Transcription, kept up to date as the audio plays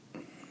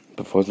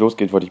Bevor es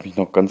losgeht, wollte ich mich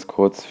noch ganz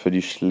kurz für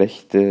die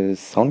schlechte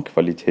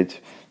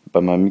Soundqualität bei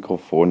meinem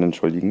Mikrofon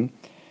entschuldigen.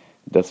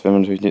 Das werden wir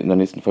natürlich in der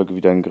nächsten Folge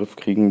wieder in den Griff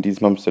kriegen.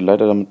 Diesmal müsst ihr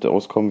leider damit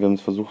auskommen. Wir haben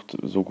es versucht,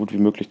 so gut wie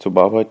möglich zu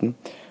bearbeiten.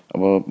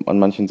 Aber an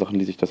manchen Sachen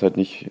ließ sich das halt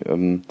nicht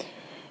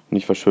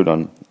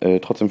verschönern.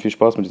 Trotzdem viel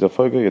Spaß mit dieser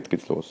Folge. Jetzt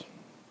geht's los.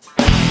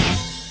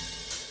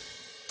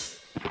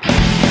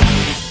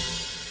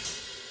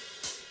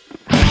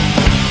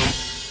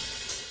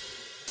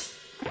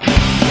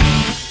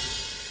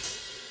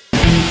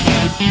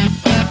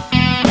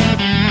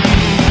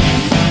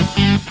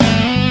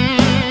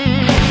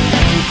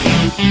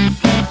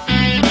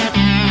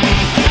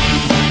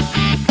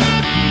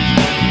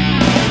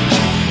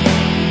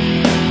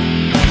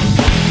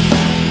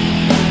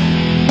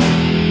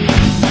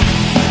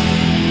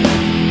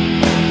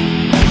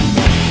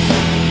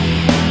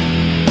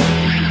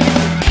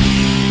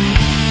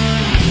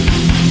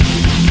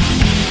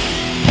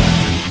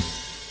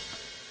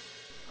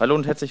 Hallo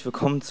und herzlich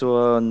willkommen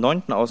zur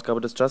 9.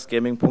 Ausgabe des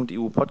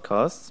justgaming.eu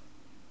Podcasts.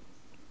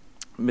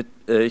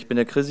 Ich bin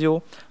der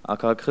Chrisio,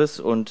 aka Chris,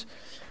 und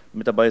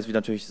mit dabei ist wie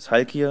natürlich das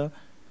Hulk hier,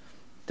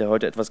 der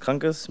heute etwas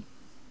krank ist.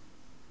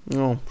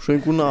 Ja,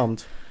 schönen guten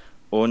Abend.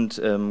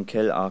 Und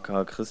Kell,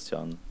 aka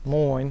Christian.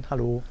 Moin,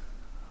 hallo.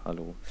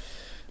 Hallo.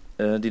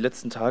 Die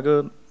letzten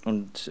Tage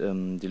und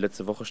die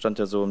letzte Woche stand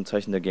ja so im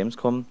Zeichen der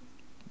Gamescom.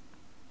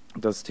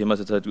 Das Thema ist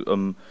jetzt halt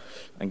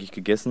eigentlich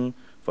gegessen,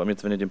 vor allem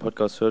jetzt, wenn ihr den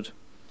Podcast hört.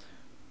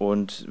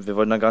 Und wir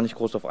wollen da gar nicht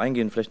groß drauf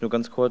eingehen, vielleicht nur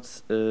ganz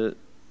kurz.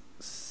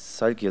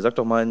 Salki, sag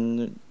doch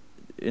mal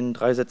in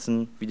 3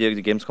 Sätzen, wie dir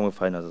die Gamescom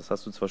gefallen hat. Das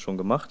hast du zwar schon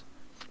gemacht,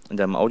 in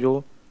deinem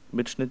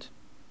Audio-Mitschnitt,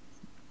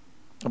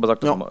 aber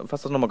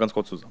fass das nochmal ganz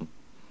kurz zusammen.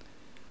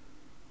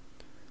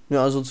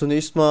 Ja, also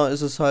zunächst mal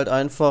ist es halt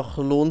einfach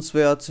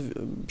lohnenswert,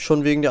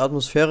 schon wegen der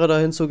Atmosphäre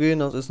dahin zu gehen,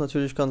 das ist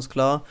natürlich ganz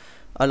klar.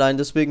 Allein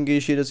deswegen gehe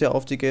ich jedes Jahr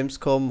auf die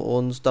Gamescom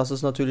und das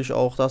ist natürlich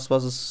auch das,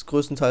 was es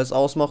größtenteils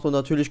ausmacht. Und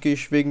natürlich gehe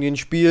ich wegen den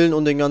Spielen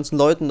und den ganzen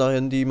Leuten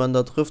dahin, die man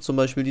da trifft. Zum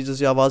Beispiel dieses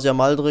Jahr war es ja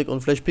Maldrick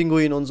und Flash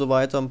Pinguin und so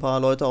weiter, ein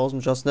paar Leute aus dem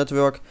Just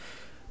Network.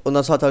 Und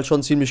das hat halt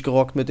schon ziemlich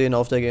gerockt mit denen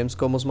auf der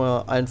Gamescom, muss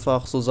man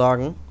einfach so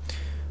sagen.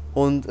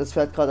 Und es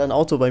fährt gerade ein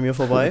Auto bei mir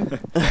vorbei.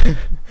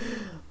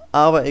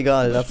 Aber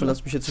egal, dafür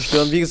lass mich jetzt nicht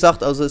stören. Wie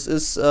gesagt, also es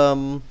ist...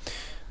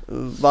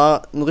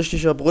 war ein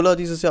richtiger Brüller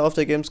dieses Jahr auf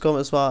der Gamescom.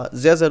 Es war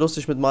sehr, sehr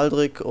lustig mit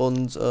Maldrick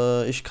und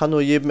ich kann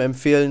nur jedem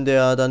empfehlen,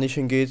 der da nicht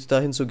hingeht, da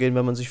hinzugehen,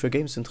 wenn man sich für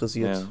Games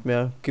interessiert. Ja.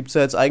 Mehr gibt es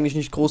ja jetzt eigentlich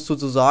nicht groß zu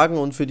sagen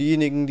und für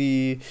diejenigen,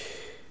 die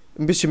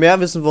ein bisschen mehr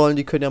wissen wollen,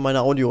 die können ja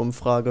meine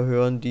Audio-Umfrage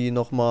hören, die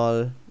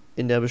nochmal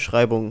in der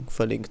Beschreibung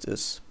verlinkt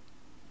ist.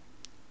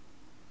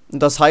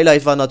 Und das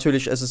Highlight war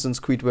natürlich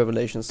Assassin's Creed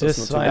Revelations.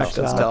 Das war ja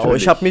ganz klar. Oh,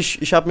 ich hab mich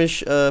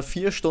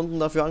 4 Stunden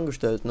dafür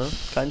angestellt, ne?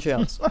 Kein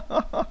Scherz.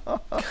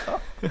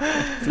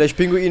 Vielleicht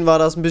Pinguin war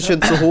das ein bisschen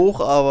zu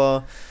hoch,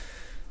 aber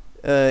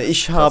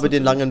ich habe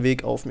den langen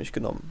Weg auf mich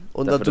genommen.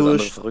 Und dafür, dadurch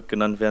dass andere verrückt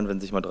genannt werden, wenn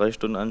sich mal 3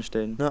 Stunden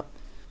anstellen. Ja.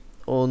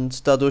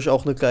 Und dadurch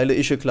auch eine geile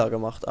Ische klar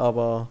gemacht,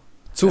 aber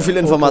zu viel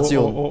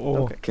Information.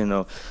 Okay,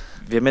 genau.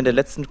 Wir haben ja in der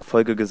letzten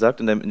Folge gesagt,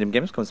 in dem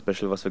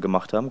Gamescom-Special, was wir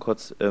gemacht haben,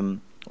 kurz,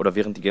 oder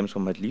während die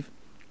Gamescom halt lief,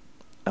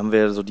 haben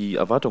wir so die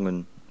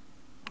Erwartungen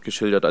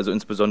geschildert, also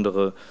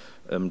insbesondere,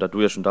 da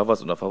du ja schon da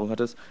warst und Erfahrung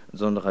hattest,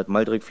 insbesondere halt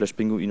Maldrick, Flash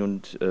Pinguin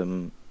und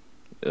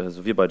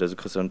also wir beide, also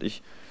Christian und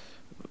ich.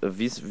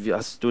 Wie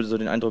hast du so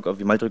den Eindruck,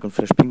 wie Maldrick und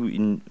Flash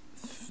Pinguin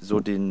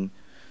so die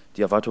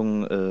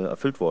Erwartungen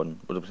erfüllt wurden?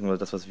 Oder beziehungsweise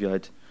das, was wir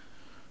halt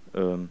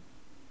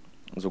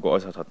so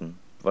geäußert hatten.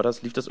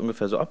 Lief das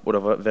ungefähr so ab?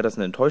 Oder wäre das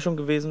eine Enttäuschung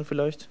gewesen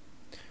vielleicht?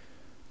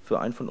 Für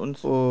einen von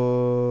uns?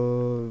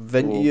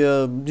 Wenn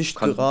ihr nicht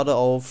gerade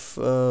auf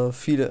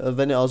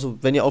wenn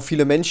ihr auf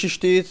viele Menschen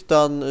steht,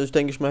 dann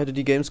denke ich mal, hätte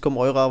die Gamescom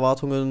eure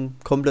Erwartungen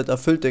komplett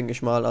erfüllt, denke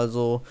ich mal.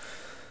 Also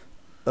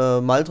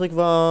Maldrick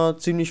war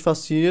ziemlich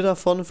fasziniert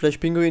davon. Flash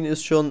Pinguin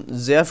ist schon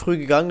sehr früh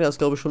gegangen, der ist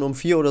glaube ich schon um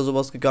 4 oder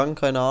sowas gegangen,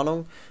 keine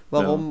Ahnung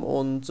warum. Ja.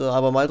 Und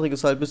aber Maldrick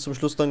ist halt bis zum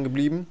Schluss dann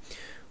geblieben.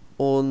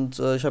 Und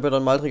ich habe ja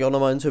dann Maldrick auch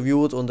nochmal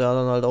interviewt und der hat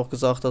dann halt auch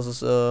gesagt, dass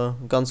es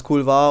ganz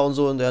cool war und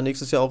so und er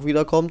nächstes Jahr auch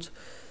wiederkommt.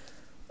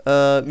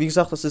 Wie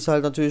gesagt, das ist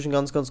halt natürlich ein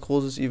ganz, ganz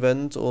großes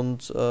Event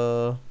und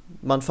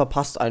man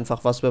verpasst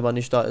einfach was, wenn man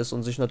nicht da ist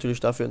und sich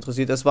natürlich dafür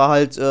interessiert. Es war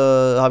halt,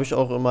 habe ich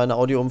auch in meiner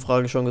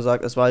Audio-Umfrage schon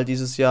gesagt, es war halt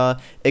dieses Jahr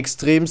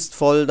extremst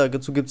voll.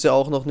 Dazu gibt es ja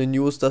auch noch eine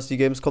News, dass die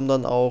Gamescom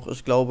dann auch,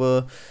 ich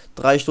glaube,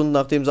 3 Stunden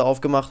nachdem sie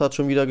aufgemacht hat,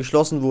 schon wieder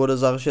geschlossen wurde,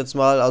 sage ich jetzt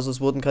mal. Also es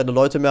wurden keine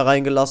Leute mehr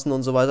reingelassen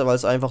und so weiter, weil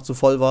es einfach zu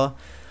voll war.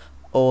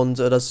 Und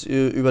das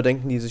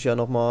überdenken die sich ja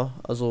nochmal.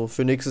 Also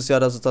für nächstes Jahr,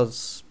 dass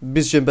das ein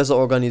bisschen besser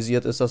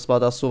organisiert ist. Das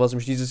war das so, was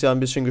mich dieses Jahr ein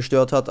bisschen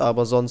gestört hat,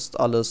 aber sonst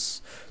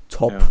alles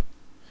top. Ja.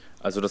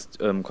 Also das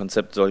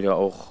Konzept soll ja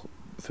auch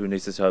für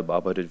nächstes Jahr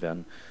bearbeitet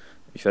werden.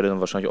 Ich werde dann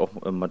wahrscheinlich auch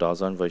mal da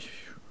sein, weil ich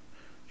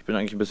bin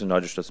eigentlich ein bisschen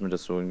neidisch, dass mir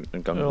das so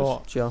entgangen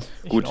ist. Tja.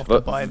 Gut,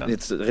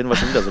 jetzt reden wir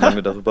schon wieder so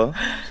lange darüber.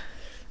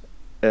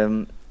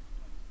 Kommen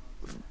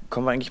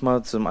wir eigentlich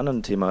mal zu einem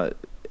anderen Thema.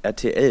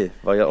 RTL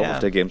war ja auch auf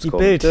der Gamescom.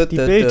 Die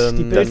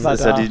Bild war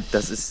ist da. ja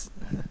das ist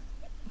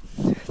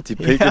Die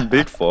Bild in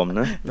Bildform,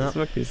 ne? Das ist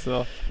wirklich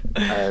so.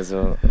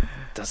 Also,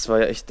 das war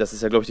ja echt, das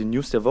ist ja, glaube ich, die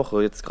News der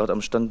Woche, jetzt gerade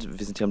am Stand,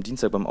 wir sind hier am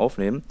Dienstag beim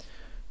Aufnehmen.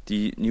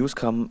 Die News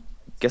kam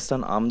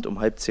gestern Abend um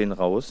 9:30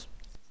 raus.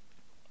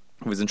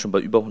 Wir sind schon bei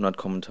über 100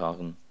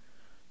 Kommentaren.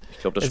 Ich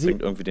glaube, das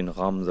sprengt irgendwie den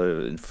Rahmen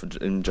in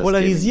Just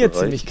polarisiert Gaming-Bereich.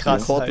 ziemlich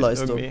krass halt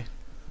Rekordleistung. irgendwie.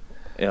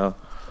 Ja.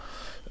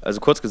 Also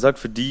kurz gesagt,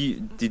 für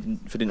den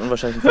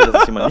unwahrscheinlichen Fall,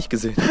 dass es jemand nicht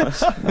gesehen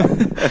hat.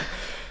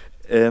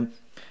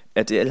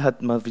 RTL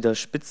hat mal wieder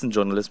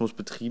Spitzenjournalismus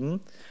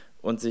betrieben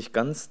und sich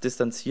ganz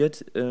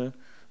distanziert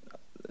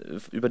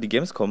über die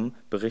Gamescom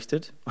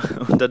berichtet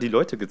und da die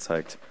Leute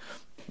gezeigt.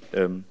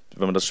 Wenn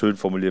man das schön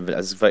formulieren will.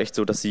 Also es war echt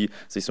so, dass sie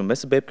sich so ein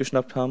Messebabe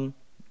geschnappt haben,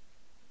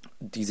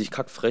 die sich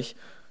kackfrech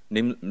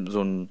neben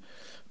so einen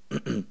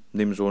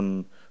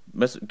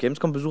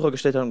Gamescom-Besucher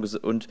gestellt haben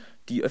und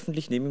die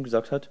öffentlich neben ihm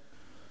gesagt hat,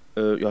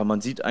 ja,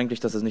 man sieht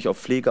eigentlich, dass er nicht auf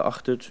Pflege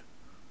achtet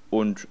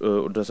und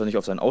dass er nicht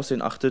auf sein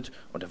Aussehen achtet.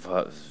 Und er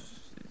war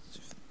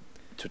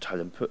total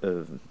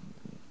empört.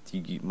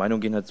 Die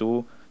Meinungen gehen halt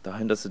so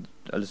dahin, dass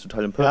alles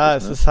total empört Ja,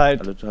 ist. es ist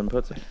halt. Alle total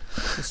empört sind.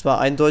 Es war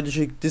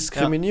eindeutige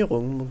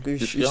Diskriminierung.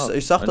 Ja.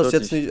 Ich sag das Eindeutig.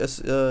 jetzt nicht, es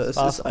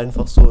ist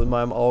einfach so in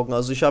meinen Augen.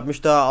 Also ich habe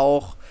mich da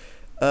auch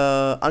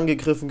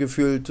angegriffen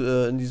gefühlt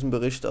in diesem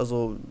Bericht.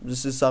 Also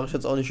das ist, sage ich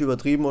jetzt auch nicht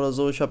übertrieben oder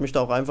so. Ich habe mich da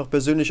auch einfach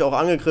persönlich auch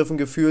angegriffen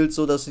gefühlt,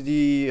 so dass sie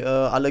die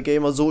alle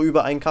Gamer so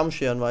über einen Kamm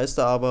scheren, weißt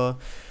du, aber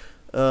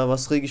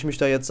was rege ich mich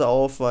da jetzt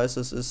auf, weißt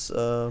du, es ist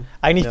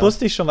Eigentlich ja.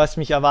 wusste ich schon, was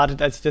mich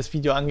erwartet, als ich das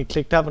Video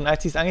angeklickt habe. Und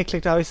als ich es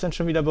angeklickt habe, habe ich es dann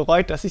schon wieder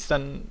bereut, dass ich es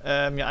dann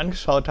mir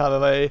angeschaut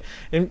habe, weil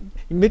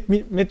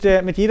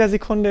mit jeder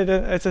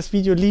Sekunde, als das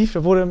Video lief,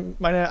 wurde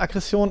meine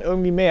Aggression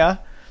irgendwie mehr.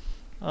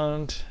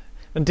 Und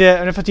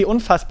einfach die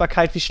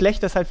Unfassbarkeit, wie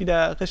schlecht das halt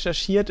wieder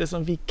recherchiert ist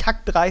und wie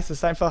kackdreist es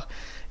ist einfach.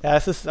 Ja,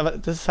 das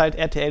ist halt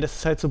RTL, das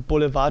ist halt so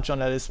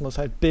Boulevardjournalismus,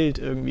 halt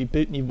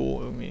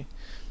Bildniveau irgendwie.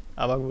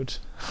 Aber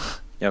gut.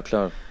 Ja,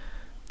 klar.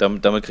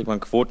 Damit kriegt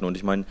man Quoten und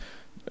ich meine,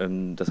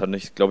 das hat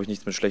glaube ich,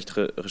 nichts mit schlecht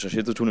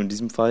recherchiert zu tun in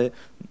diesem Fall,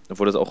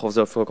 obwohl das auch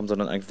sehr vorkommt,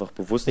 sondern einfach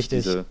bewusst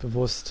Richtig, diese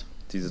bewusst.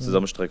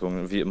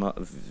 Zusammenstreckung, wie immer,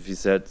 wie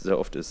es sehr, sehr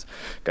oft ist.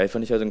 Geil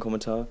fand ich halt den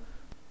Kommentar,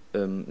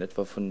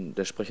 etwa von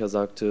der Sprecher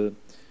sagte,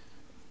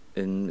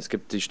 es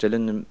gibt die Stelle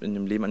in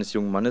dem Leben eines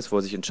jungen Mannes, wo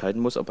er sich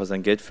entscheiden muss, ob er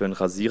sein Geld für einen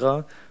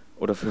Rasierer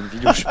oder für ein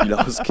Videospiel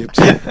ausgibt.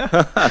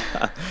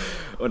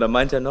 Und dann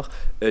meint er noch,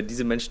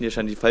 diese Menschen hier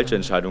scheinen die falsche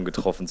Entscheidung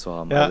getroffen zu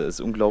haben. Ja. Also, das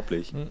ist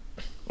unglaublich.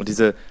 Und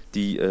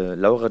die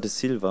Laura de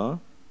Silva,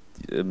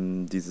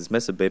 dieses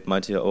Messebabe,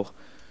 meinte ja auch,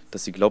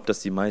 dass sie glaubt,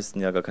 dass die meisten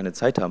ja gar keine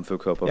Zeit haben für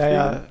Körperpflege,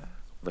 Ja.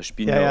 weil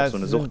Spielen ja auch so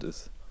eine Sucht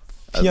ist.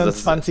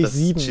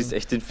 24/7. Das schießt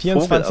echt den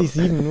Vogel ab.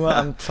 24/7 nur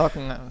am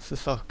Zocken, das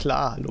ist doch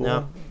klar, hallo.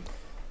 Ja.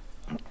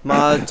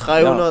 Mal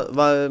 300,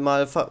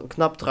 mal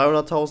knapp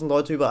 300.000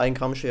 Leute über einen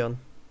Kamm scheren.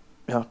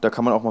 Ja, da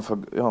kann man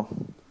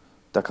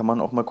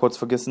auch mal kurz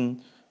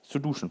vergessen zu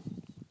duschen.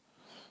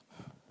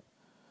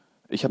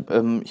 Ich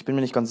bin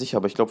mir nicht ganz sicher,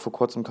 aber ich glaube, vor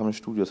kurzem kam eine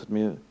Studie,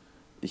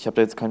 ich habe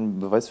da jetzt keinen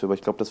Beweis für, aber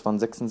ich glaube, das waren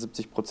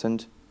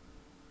 76%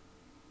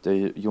 der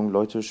jungen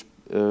Leute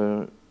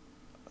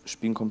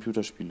spielen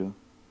Computerspiele.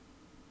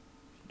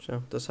 Tja,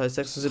 das heißt,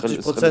 ist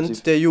 76%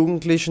 relativ. der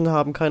Jugendlichen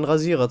haben keinen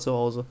Rasierer zu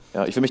Hause.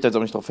 Ja, ich will mich da jetzt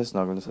auch nicht drauf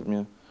festnageln, das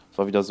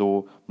war wieder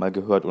so mal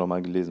gehört oder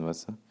mal gelesen,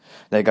 weißt du.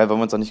 Na egal, wollen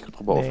wir uns da nicht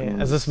drüber aufnehmen.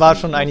 Also es war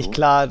schon eigentlich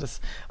klar.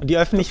 Und die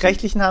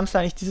Öffentlich-Rechtlichen haben es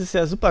eigentlich dieses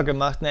Jahr super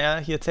gemacht. Naja,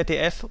 hier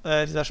ZDF,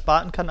 dieser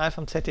Spartenkanal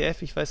vom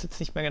ZDF, ich weiß jetzt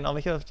nicht mehr genau,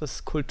 welcher, ob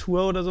das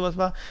Kultur oder sowas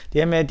war,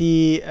 die haben ja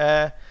die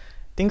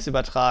Dings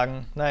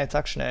übertragen. Na, jetzt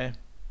sag schnell.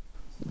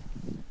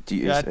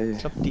 Die Ja, ESL. ich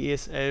glaube, die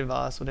ESL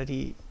war es oder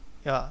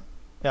ja,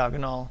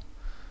 genau.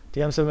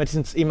 Die haben es ja mit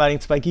diesen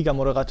ehemaligen 2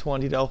 Giga-Moderatoren,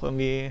 die da auch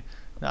irgendwie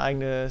eine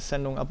eigene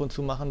Sendung ab und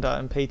zu machen, da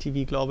im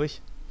Pay-TV, glaube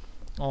ich.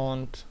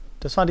 Und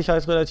das fand ich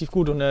halt relativ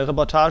gut. Und eine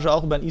Reportage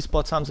auch über den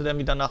E-Sports haben sie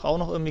dann danach auch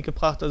noch irgendwie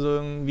gebracht. Also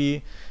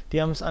irgendwie,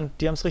 die haben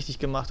es richtig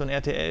gemacht. Und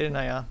RTL,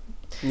 naja.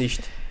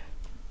 Nicht.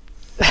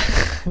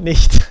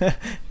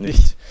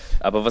 Nicht.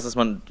 Aber was ist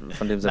man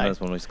von dem Sender,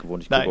 ist man noch nichts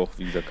gewohnt. Ich gucke auch,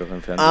 wie gesagt, gar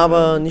kein Fernsehen.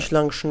 Aber nicht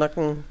lang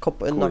schnacken,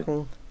 Kopf in den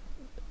Nacken.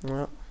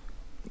 Ja.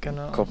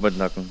 Genau. Kopf mit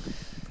Nacken.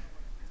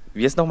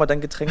 Wie ist nochmal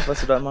dein Getränk,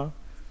 was du da immer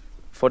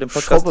vor dem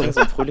Podcast trinkst,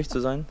 um fröhlich zu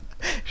sein?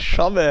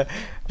 Schomme.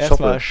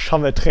 Erstmal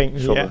Schomme trinken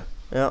Schomme.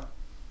 hier. Ja.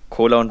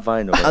 Cola und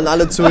Wein, oder? An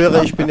alle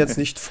Zuhörer, ich bin jetzt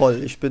nicht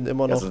voll. Ich bin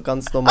immer noch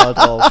ganz normal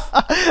drauf.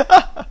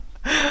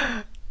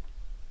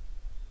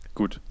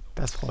 Gut.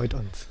 Das freut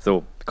uns.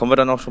 So, kommen wir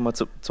dann auch schon mal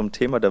zum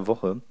Thema der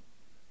Woche.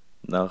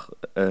 Wir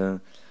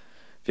haben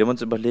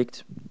uns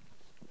überlegt,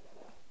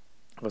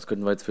 was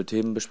könnten wir jetzt für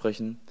Themen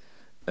besprechen,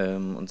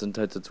 und sind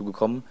halt dazu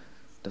gekommen,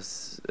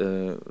 dass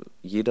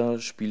jeder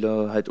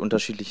Spieler halt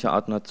unterschiedliche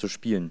Arten hat zu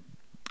spielen.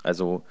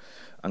 Also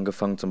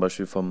angefangen zum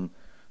Beispiel vom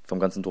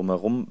ganzen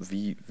Drumherum,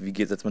 wie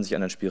setzt man sich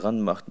an ein Spiel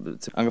ran,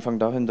 angefangen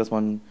dahin, dass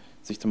man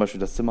sich zum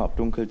Beispiel das Zimmer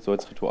abdunkelt, so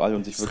als Ritual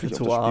und sich wirklich auf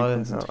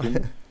das Spiel konzentrieren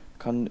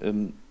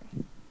kann.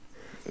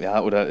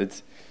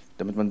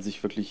 Damit man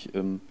sich wirklich,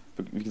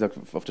 wie gesagt,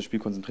 auf das Spiel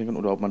konzentrieren kann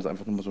oder ob man das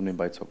einfach nur mal so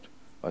nebenbei zockt.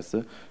 weißt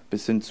du?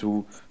 Bis hin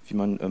zu, wie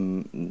man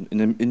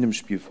in dem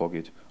Spiel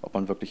vorgeht. Ob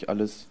man wirklich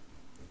alles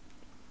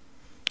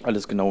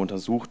genau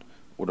untersucht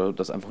oder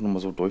das einfach nur mal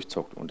so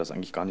durchzockt und das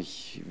eigentlich gar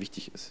nicht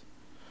wichtig ist.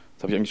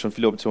 Jetzt habe ich eigentlich schon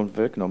viele Optionen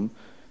weggenommen.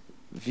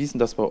 Wie ist denn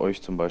das bei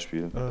euch zum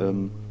Beispiel?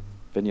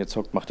 Wenn ihr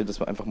zockt, macht ihr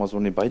das einfach mal so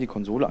nebenbei die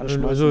Konsole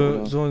anschmeißen? Also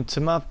oder? so ein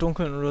Zimmer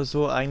abdunkeln oder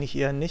so eigentlich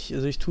eher nicht.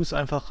 Also ich tue es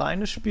einfach rein,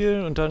 das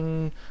Spiel, und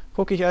dann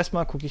gucke ich mir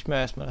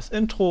erstmal das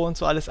Intro und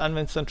so alles an,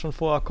 wenn es dann schon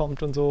vorher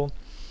kommt und so.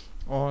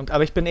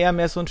 Aber ich bin eher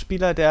mehr so ein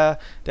Spieler, der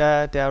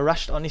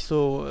rusht auch nicht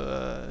so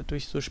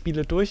durch so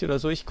Spiele durch oder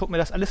so. Ich gucke mir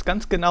das alles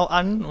ganz genau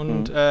an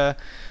und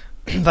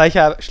weil ich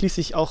ja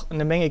schließlich auch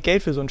eine Menge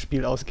Geld für so ein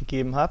Spiel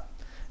ausgegeben habe.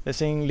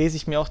 Deswegen lese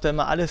ich mir auch da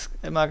immer alles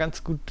immer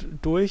ganz gut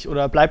durch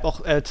oder bleib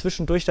auch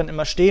zwischendurch dann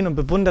immer stehen und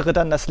bewundere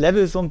dann das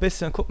Level so ein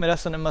bisschen und gucke mir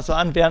das dann immer so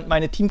an, während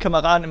meine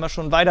Teamkameraden immer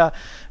schon weiter,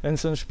 wenn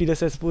es so ein Spiel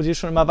ist jetzt, wo die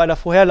schon immer weiter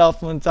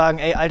vorherlaufen und sagen,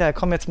 ey Alter,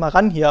 komm jetzt mal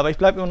ran hier, aber ich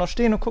bleibe immer noch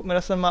stehen und gucke mir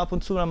das dann mal ab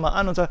und zu dann mal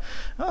an und sage,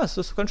 ja, es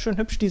ist ganz schön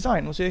hübsch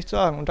Design, muss ich echt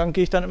sagen, und dann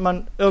gehe ich dann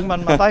immer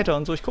irgendwann mal weiter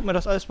und so. Ich gucke mir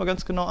das alles mal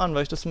ganz genau an,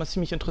 weil ich das immer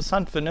ziemlich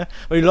interessant finde,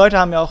 weil die Leute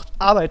haben ja auch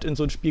Arbeit in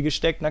so ein Spiel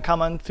gesteckt und da kann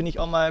man, finde ich,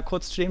 auch mal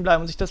kurz stehen bleiben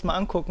und sich das mal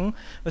angucken,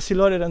 was die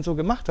Leute dann so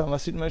gemacht haben.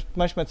 Was sieht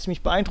manchmal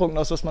ziemlich beeindruckend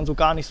aus, was man so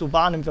gar nicht so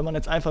wahrnimmt, wenn man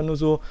jetzt einfach nur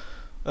so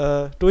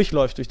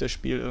durchläuft durch das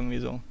Spiel irgendwie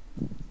so.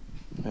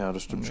 Ja,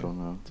 das stimmt schon,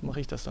 ja. So mache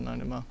ich das dann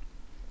halt immer.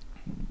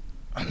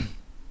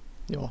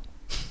 Ja.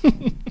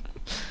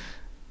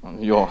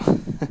 Ja.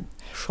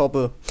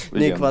 Shoppe.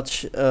 William. Nee,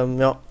 Quatsch.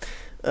 Ja.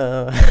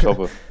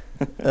 Shoppe.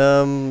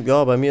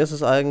 Ja, bei mir ist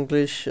es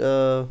eigentlich,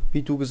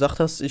 wie du gesagt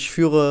hast, ich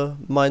führe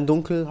mein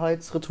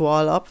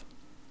Dunkelheitsritual ab.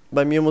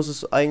 Bei mir muss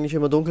es eigentlich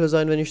immer dunkel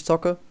sein, wenn ich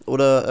zocke.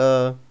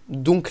 Oder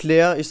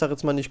dunkler, ich sag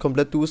jetzt mal nicht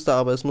komplett duster,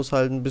 aber es muss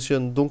halt ein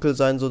bisschen dunkel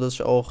sein, sodass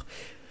ich auch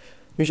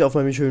mich auf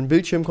meinen schönen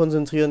Bildschirm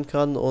konzentrieren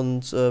kann.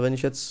 Und wenn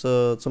ich jetzt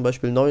zum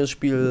Beispiel ein neues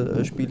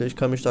Spiel spiele, ich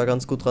kann mich da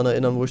ganz gut dran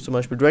erinnern, wo ich zum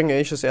Beispiel Dragon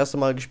Age das erste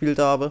Mal gespielt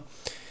habe.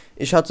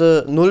 Ich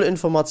hatte 0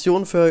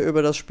 Informationen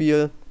über das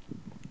Spiel,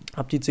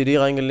 hab die CD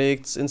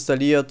reingelegt,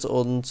 installiert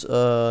und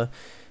dann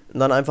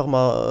einfach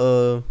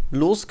mal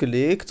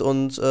losgelegt.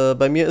 Und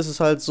bei mir ist es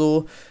halt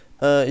so,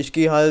 ich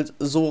gehe halt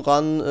so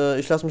ran,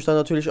 ich lasse mich dann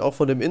natürlich auch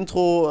von dem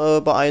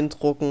Intro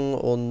beeindrucken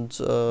und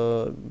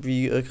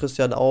wie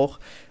Christian auch.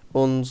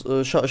 Und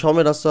schau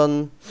mir das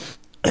dann,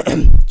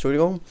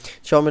 Entschuldigung,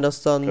 schau mir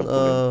das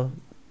dann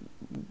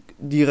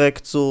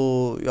direkt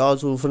so, ja,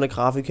 so von der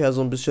Grafik her so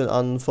ein bisschen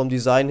an, vom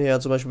Design her.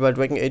 Zum Beispiel bei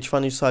Dragon Age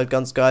fand ich es halt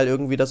ganz geil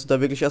irgendwie, dass du da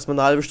wirklich erstmal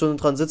eine halbe Stunde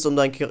dran sitzt, um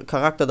deinen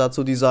Charakter da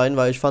zu designen,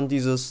 weil ich fand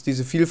diese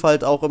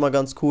Vielfalt auch immer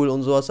ganz cool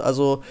und sowas.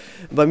 Also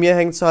bei mir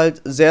hängt es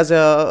halt sehr,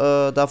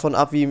 sehr davon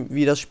ab,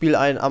 wie das Spiel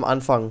einen am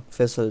Anfang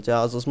fesselt.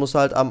 Ja, also es muss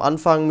halt am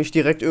Anfang mich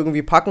direkt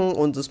irgendwie packen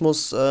und es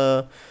muss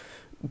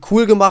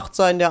cool gemacht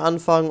sein, der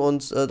Anfang,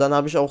 und dann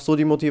habe ich auch so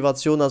die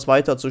Motivation, das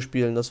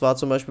weiterzuspielen. Das war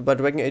zum Beispiel bei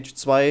Dragon Age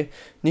 2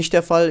 nicht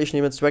der Fall. Ich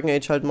nehme jetzt Dragon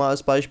Age halt mal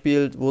als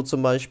Beispiel, wo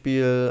zum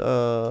Beispiel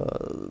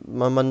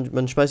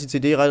man schmeißt die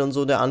CD rein und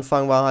so, der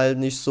Anfang war halt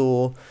nicht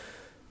so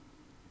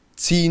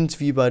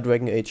ziehend wie bei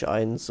Dragon Age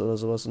 1 oder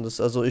sowas. Und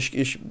das, also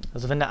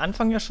Also wenn der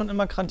Anfang ja schon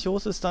immer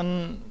grandios ist,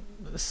 dann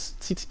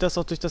zieht sich das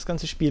auch durch das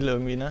ganze Spiel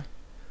irgendwie, ne?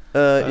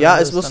 Ja,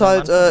 es muss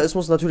halt, es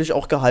muss natürlich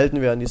auch gehalten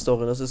werden, die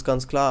Story, das ist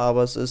ganz klar,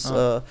 aber es ist,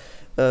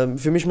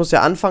 für mich muss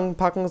der Anfang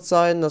packend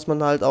sein, dass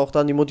man halt auch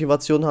dann die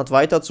Motivation hat,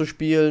 weiter zu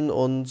spielen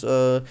und,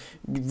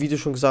 wie du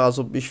schon gesagt hast,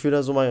 also ich führe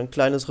da so mein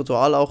kleines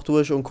Ritual auch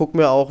durch und gucke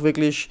mir auch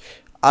wirklich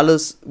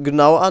alles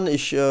genau an.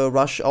 Ich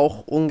rush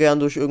auch ungern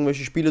durch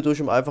irgendwelche Spiele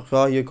durch, um einfach,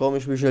 ja, hier komm,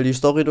 ich will schnell die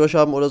Story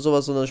durchhaben oder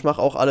sowas, sondern ich mache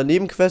auch alle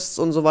Nebenquests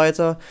und so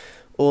weiter.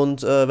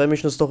 Und wenn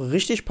mich eine Story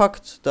richtig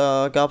packt,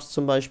 da gab es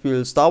zum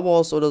Beispiel Star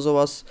Wars oder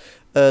sowas,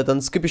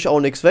 dann skippe ich auch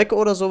nichts weg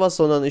oder sowas,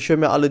 sondern ich höre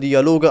mir alle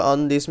Dialoge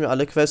an, lese mir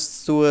alle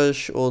Quests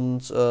durch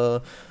und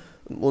so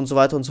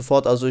weiter und so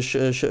fort. Also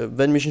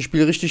wenn mich ein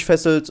Spiel richtig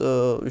fesselt,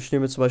 ich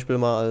nehme jetzt zum Beispiel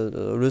mal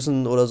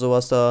Risen oder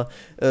sowas, da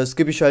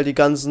skippe ich halt die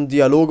ganzen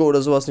Dialoge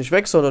oder sowas nicht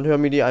weg, sondern höre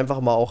mir die einfach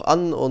mal auch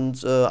an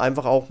und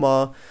einfach auch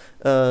mal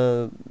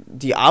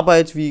die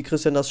Arbeit, wie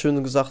Christian das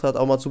schön gesagt hat,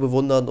 auch mal zu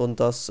bewundern, und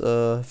das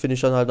finde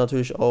ich dann halt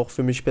natürlich auch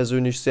für mich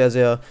persönlich sehr,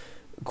 sehr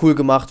cool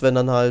gemacht, wenn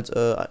dann halt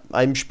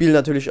einem Spiel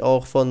natürlich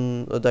auch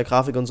von der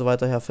Grafik und so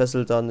weiter her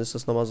fesselt, dann ist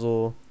das nochmal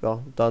so, ja,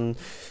 dann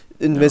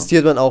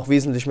investiert man auch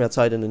wesentlich mehr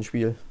Zeit in ein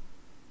Spiel.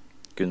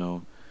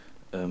 Genau.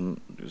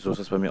 So ist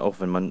das bei mir auch,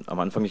 wenn man am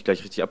Anfang nicht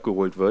gleich richtig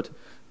abgeholt wird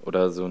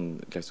oder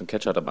gleich so ein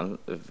Catch hat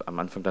am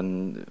Anfang,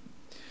 dann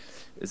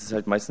ist es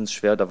halt meistens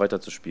schwer, da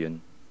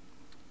weiterzuspielen.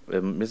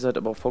 Mir ist es halt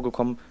aber auch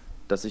vorgekommen,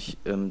 dass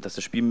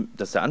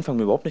dass der Anfang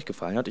mir überhaupt nicht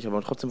gefallen hat, ich aber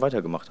trotzdem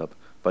weitergemacht habe,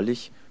 weil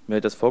ich mir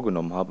das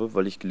vorgenommen habe,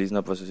 weil ich gelesen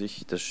habe, was weiß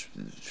ich, das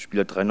Spiel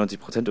hat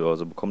 93% oder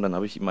so bekommen, dann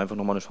habe ich ihm einfach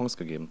nochmal eine Chance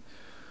gegeben.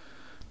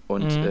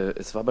 Und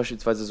es war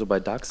beispielsweise so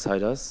bei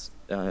Darksiders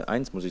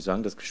 1, muss ich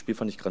sagen, das Spiel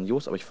fand ich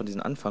grandios, aber ich fand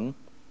diesen Anfang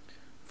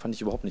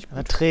überhaupt nicht gut.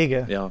 War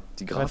träge. Ja,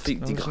 die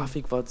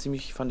Grafik war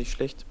fand ich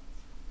schlecht.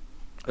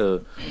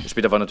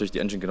 Später war natürlich die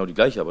Engine genau die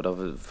gleiche, aber da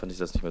fand ich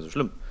das nicht mehr so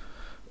schlimm.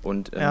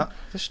 Und, ja,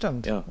 das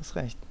stimmt, ja. hast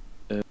recht.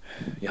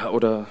 Ja,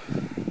 oder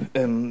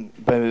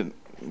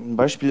Ein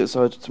Beispiel ist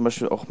halt zum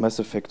Beispiel auch Mass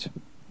Effect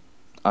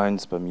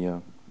 1 bei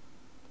mir.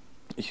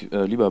 Ich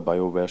liebe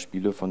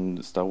BioWare-Spiele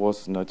von Star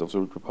Wars, Knights of the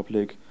Old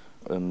Republic,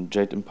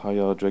 Jade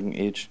Empire, Dragon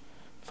Age,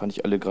 fand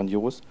ich alle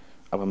grandios.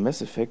 Aber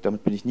Mass Effect,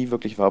 damit bin ich nie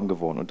wirklich warm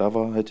geworden. Und da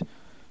war halt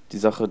die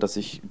Sache, dass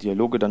ich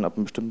Dialoge dann ab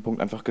einem bestimmten Punkt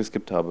einfach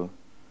geskippt habe.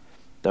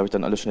 Da habe ich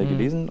dann alles schnell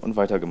gelesen und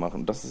weitergemacht.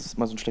 Und das ist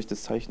mal so ein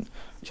schlechtes Zeichen.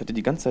 Ich hatte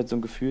die ganze Zeit so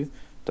ein Gefühl,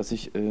 dass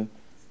ich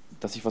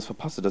was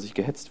verpasse, dass ich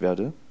gehetzt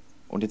werde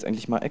und jetzt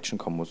endlich mal Action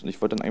kommen muss. Und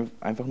ich wollte dann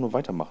einfach nur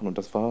weitermachen. Und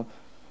das war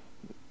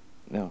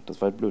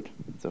halt blöd.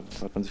 Da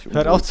hat man sich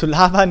Hört auf zu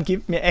labern,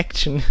 gebt mir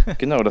Action.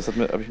 Genau, das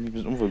habe ich mich ein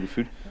bisschen unwohl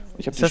gefühlt.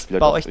 Ich habe Ist das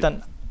bei euch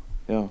dann...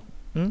 Ja.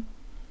 Hm?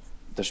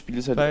 Das Spiel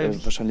ist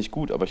halt wahrscheinlich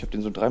gut, aber ich habe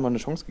denen so dreimal eine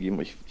Chance gegeben.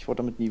 Ich wurde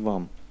damit nie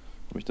warm.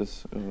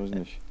 Weiß ich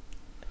nicht.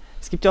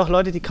 Es gibt ja auch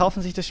Leute, die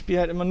kaufen sich das Spiel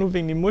halt immer nur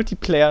wegen dem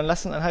Multiplayer und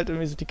lassen dann halt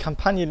irgendwie so die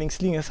Kampagne links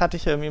liegen. Das hatte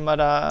ich ja irgendwie mal,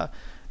 da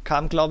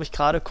kam, glaube ich,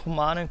 gerade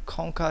Command &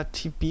 Conquer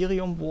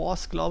Tiberium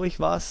Wars, glaube ich,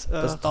 war es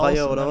das raus.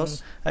 Dreier oder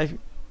was?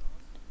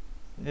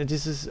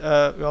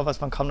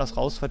 Wann kam das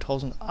raus?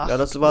 2008? Ja,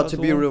 das war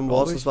Tiberium so,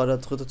 Wars, das war der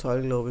dritte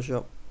Teil, glaube ich,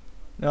 ja.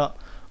 Ja,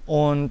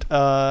 und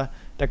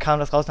da kam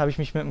das raus, dann habe ich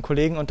mich mit einem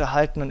Kollegen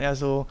unterhalten und er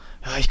so,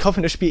 ja, ich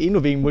kaufe das Spiel eh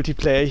nur wegen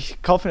Multiplayer,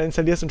 ich kaufe und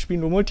installiere es und spiele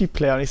nur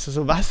Multiplayer. Und ich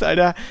so, was,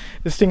 Alter,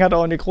 das Ding hat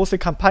auch eine große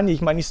Kampagne. Ich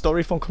meine, die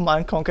Story von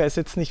Command & Conquer ist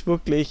jetzt nicht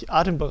wirklich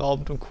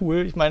atemberaubend und cool.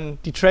 Ich meine,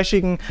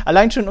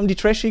 allein schon um die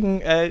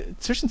trashigen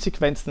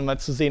Zwischensequenzen mal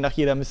zu sehen nach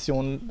jeder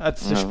Mission, hat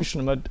sich das Spiel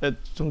schon immer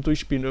zum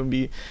Durchspielen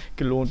irgendwie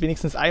gelohnt.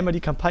 Wenigstens einmal die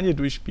Kampagne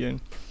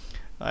durchspielen.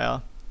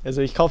 Naja,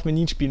 also ich kaufe mir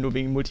nie ein Spiel nur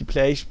wegen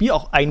Multiplayer. Ich spiele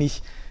auch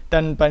eigentlich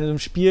dann bei einem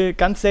Spiel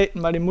ganz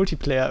selten mal den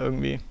Multiplayer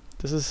irgendwie.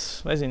 Das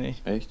ist, weiß ich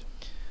nicht. Echt?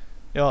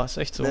 Ja, ist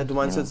echt so. Ja, du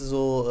meinst jetzt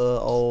so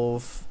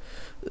auf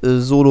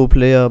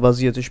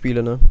Solo-Player-basierte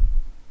Spiele, ne?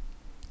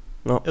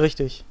 Ja.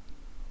 Richtig.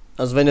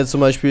 Also wenn jetzt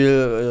zum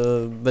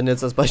Beispiel, wenn du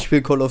jetzt das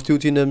Beispiel Call of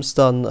Duty nimmst,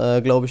 dann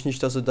glaube ich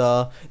nicht, dass du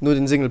da nur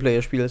den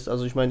Singleplayer spielst.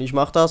 Also ich meine, ich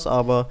mache das,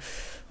 aber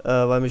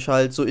weil mich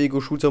halt so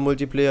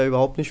Ego-Shooter-Multiplayer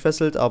überhaupt nicht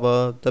fesselt,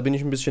 aber da bin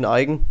ich ein bisschen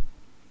eigen.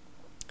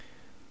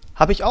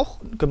 Habe ich auch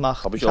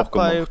gemacht. Ich habe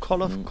bei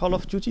Call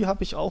of Duty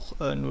habe ich auch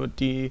nur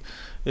die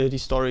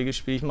Story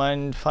gespielt. Ich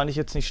meine, fand ich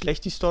jetzt nicht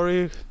schlecht, die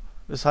Story.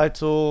 Ist halt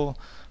so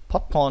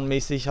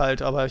Popcorn-mäßig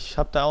halt, aber ich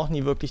habe da auch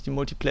nie wirklich die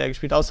Multiplayer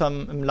gespielt, außer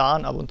im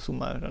LAN ab und zu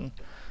mal dann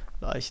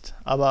leicht.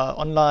 Aber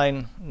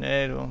online,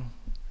 nee,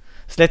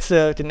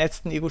 den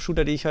letzten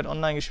Ego-Shooter, den ich halt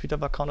online gespielt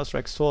habe, war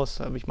Counter-Strike Source.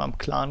 Da habe ich mal im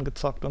Clan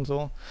gezockt und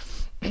so.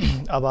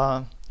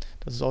 Aber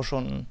das ist auch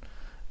schon,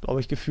 glaube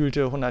ich,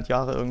 gefühlte 100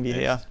 Jahre irgendwie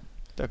her.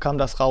 Da kam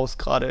das raus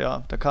gerade,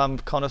 ja. Da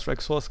kam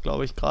Counter-Strike Source,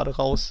 glaube ich, gerade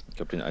raus. Ich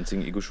glaube, den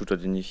einzigen Ego-Shooter,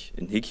 den ich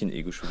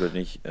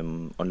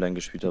online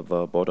gespielt habe,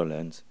 war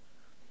Borderlands.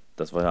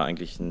 Das war ja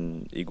eigentlich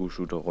ein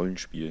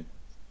Ego-Shooter-Rollenspiel.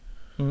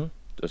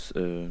 Das,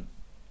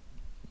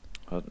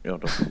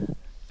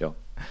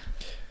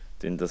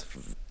 das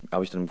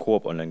habe ich dann im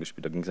Koop online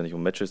gespielt. Da ging es ja nicht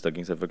um Matches, da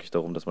ging es halt wirklich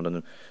darum, dass man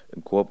dann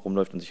im Koop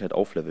rumläuft und sich halt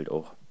auflevelt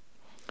auch.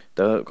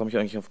 Da komme ich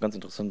eigentlich auf einen ganz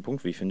interessanten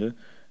Punkt, wie ich finde.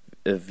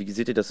 Wie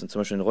seht ihr das zum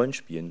Beispiel in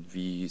Rollenspielen,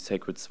 wie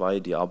Sacred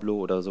 2, Diablo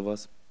oder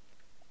sowas?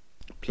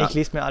 Ich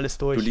lese mir alles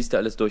durch. Du liest ja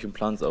alles durch und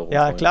planst auch.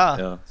 Ja, klar.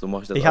 Ja, so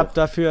mache ich das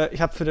auch.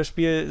 Ich habe für das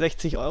Spiel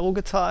 60 €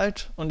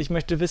 gezahlt und ich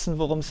möchte wissen,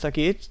 worum es da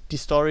geht. Die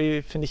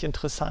Story finde ich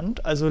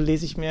interessant, also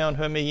lese ich mir und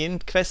höre mir jeden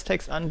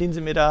Questtext an, den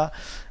sie mir da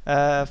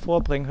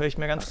vorbringen, höre ich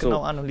mir ganz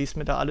genau an und lese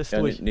mir da alles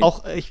durch.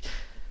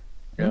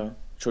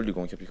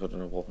 Entschuldigung, ich habe dich gerade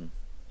unterbrochen.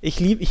 Ich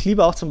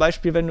liebe auch zum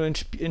Beispiel, wenn du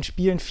in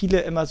Spielen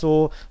viele immer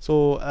so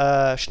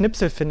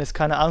Schnipsel findest,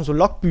 keine Ahnung, so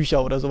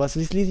Logbücher oder sowas.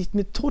 Das lese ich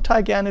mir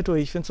total gerne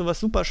durch. Ich finde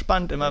sowas super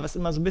spannend, was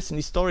immer so ein bisschen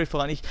die Story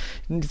voran. Ich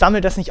sammle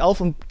das nicht auf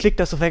und klick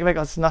das so weg,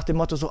 also nach dem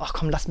Motto so, ach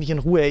komm, lass mich in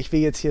Ruhe, ich will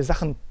jetzt hier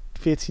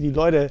die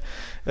Leute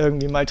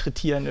irgendwie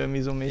malträtieren,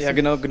 irgendwie so mäßig. Ja,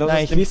 genau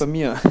das ist bei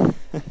mir.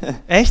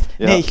 Echt?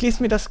 Ja. Nee, ich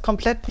lese mir das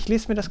komplett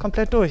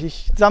durch.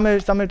 Ich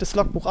sammle das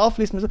Logbuch auf,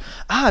 lese mir so,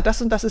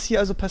 das und das ist hier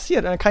also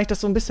passiert. Und dann kann ich das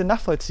so ein bisschen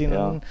nachvollziehen.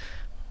 Ja. Und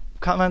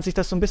kann man sich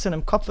das so ein bisschen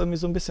im Kopf irgendwie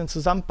so ein bisschen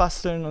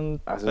zusammenbasteln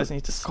und weiß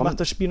nicht, das macht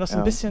das Spiel noch so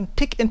ein bisschen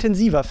Tick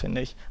intensiver,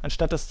 finde ich,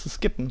 anstatt das zu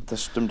skippen.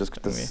 Das stimmt, das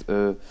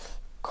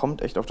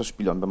kommt echt auf das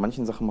Spiel an. Bei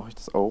manchen Sachen mache ich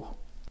das auch,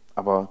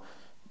 aber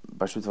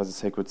beispielsweise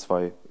Sacred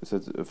 2,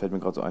 fällt mir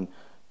gerade so ein,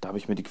 da habe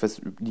ich mir die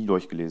Quest nie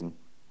durchgelesen.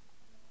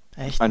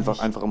 Echt?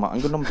 Einfach immer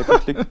angenommen,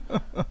 weggeklickt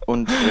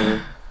und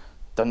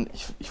dann,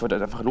 ich wollte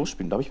halt einfach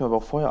losspielen. Da habe ich mir aber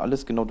auch vorher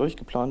alles genau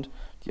durchgeplant,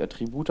 die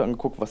Attribute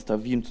angeguckt, was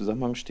da wie im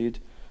Zusammenhang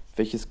steht,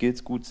 welche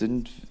Skills gut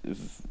sind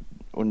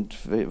und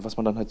was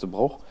man dann halt so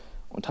braucht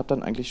und habe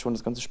dann eigentlich schon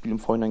das ganze Spiel im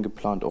Vorhinein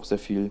geplant, auch sehr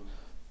viel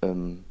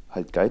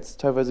halt Guides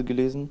teilweise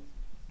gelesen.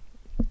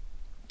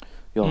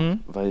 Ja,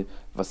 weil,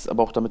 was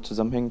aber auch damit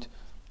zusammenhängt,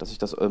 dass ich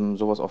das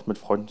sowas oft mit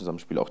Freunden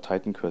zusammenspiele, auch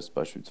Titan Quest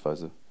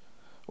beispielsweise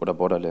oder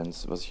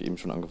Borderlands, was ich eben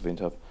schon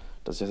angewähnt habe,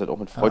 dass ich das halt auch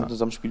mit Freunden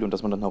zusammenspiele und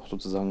dass man dann auch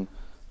sozusagen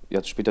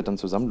später dann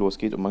zusammen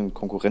losgeht und man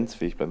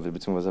konkurrenzfähig bleiben will,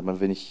 beziehungsweise man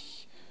will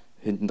nicht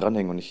hinten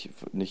dranhängen und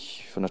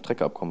nicht von der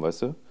Strecke abkommen,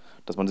 weißt du?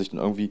 Dass man sich dann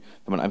irgendwie,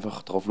 wenn man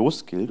einfach drauf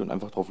loskillt und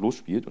einfach drauf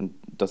losspielt und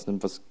das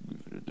nimmt, was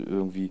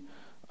irgendwie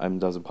einem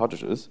da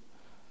sympathisch ist,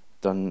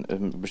 dann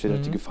besteht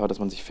halt die Gefahr, dass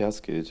man sich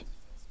verskillt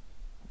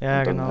Ja,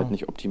 und dann genau. halt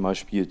nicht optimal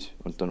spielt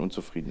und dann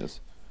unzufrieden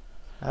ist.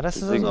 Ja, das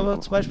Deswegen ist also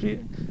aber zum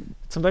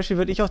Beispiel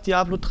würde ich auch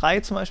Diablo 3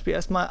 zum Beispiel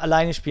erstmal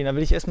alleine spielen. Da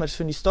will ich erstmal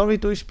schön die Story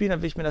durchspielen,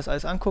 dann will ich mir das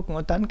alles angucken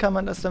und dann kann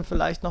man das dann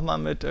vielleicht nochmal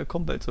mit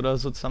Kumpels oder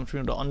so zusammen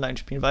spielen oder online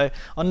spielen, weil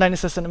online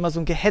ist das dann immer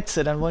so ein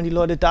Gehetze, dann wollen die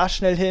Leute da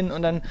schnell hin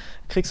und dann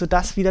kriegst du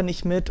das wieder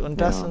nicht mit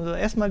und das Ja. und so.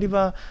 Erstmal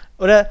lieber,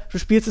 oder du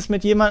spielst es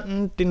mit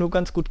jemandem, den du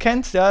ganz gut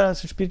kennst, ja, dann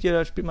spielt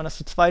man das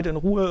zu zweit in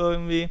Ruhe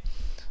irgendwie,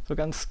 so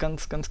ganz,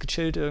 ganz, ganz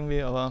gechillt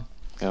irgendwie, aber...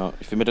 Ja,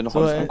 ich will mir dann noch So,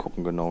 alles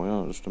angucken, genau,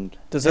 ja, das stimmt.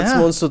 Da setzen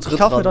wir uns zu dritt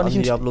kaufe mir ran doch an nicht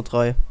ein Diablo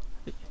 3.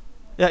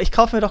 Ja, ich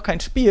kaufe mir doch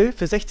kein Spiel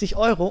für 60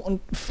 Euro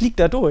und flieg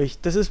da durch.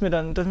 Das ist mir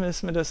dann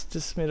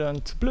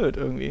zu blöd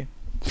irgendwie.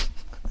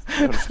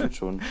 Ja, das stimmt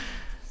schon.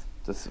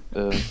 Das,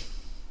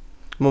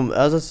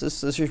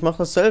 Also ich mache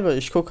dasselbe.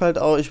 Ich gucke halt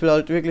auch, ich will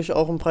halt wirklich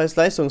auch ein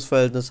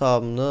Preis-Leistungs-Verhältnis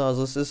haben, ne?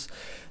 Also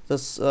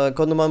das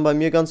konnte man bei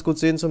mir ganz gut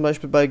sehen, zum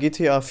Beispiel bei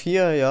GTA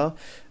 4, ja.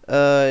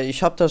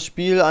 Ich habe das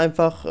Spiel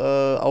einfach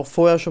auch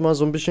vorher schon mal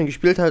so ein bisschen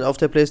gespielt, halt auf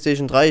der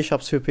PlayStation 3, ich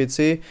hab's für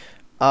PC.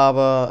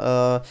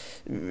 Aber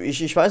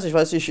ich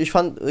weiß nicht, ich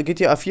fand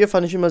GTA 4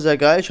 fand ich immer sehr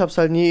geil. Ich habe es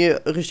halt nie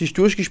richtig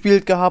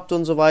durchgespielt gehabt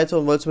und so weiter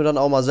und wollte es mir dann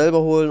auch mal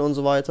selber holen und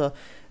so weiter.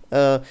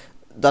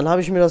 Dann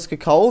habe ich mir das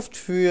gekauft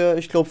für,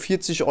 ich glaube,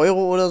 40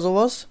 Euro oder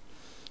sowas.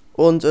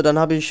 Und dann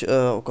habe ich,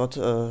 oh Gott,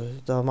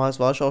 damals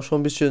war ich auch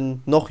schon ein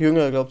bisschen noch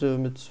jünger, ich glaube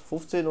mit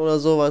 15 oder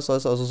so, weißt du,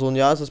 also so ein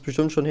Jahr ist das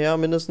bestimmt schon her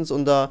mindestens.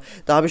 Und da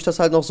habe ich das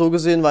halt noch so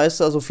gesehen, weißt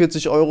du, also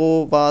 40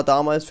 Euro war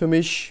damals für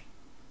mich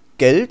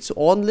Geld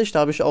ordentlich, da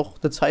habe ich auch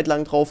eine Zeit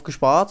lang drauf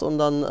gespart und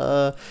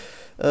dann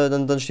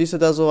stehst du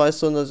da so,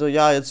 weißt du, und so,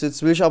 ja,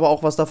 jetzt will ich aber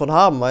auch was davon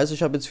haben, weißt du,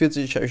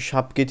 ich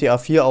habe GTA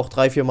 4 auch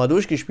 3-4 Mal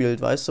durchgespielt,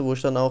 weißt du, wo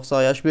ich dann auch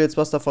sage, ja, ich will jetzt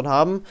was davon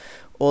haben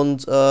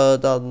und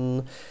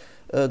dann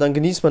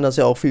genießt man das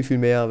ja auch viel, viel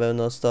mehr, wenn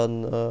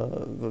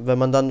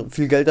man dann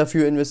viel Geld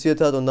dafür investiert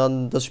hat und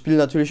dann das Spiel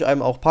natürlich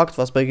einem auch packt,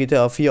 was bei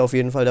GTA 4 auf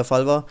jeden Fall der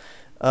Fall war.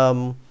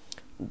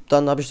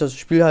 Dann habe ich das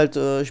Spiel halt,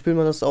 spielt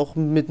man das auch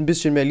mit ein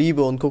bisschen mehr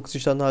Liebe und guckt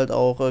sich dann halt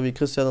auch, wie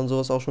Christian und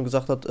sowas auch schon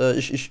gesagt hat,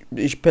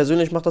 ich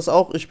persönlich mache das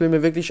auch, ich will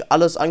mir wirklich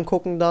alles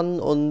angucken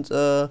dann und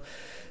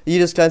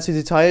jedes kleinste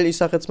Detail, ich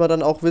sag jetzt mal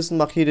dann auch wissen,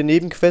 mache jede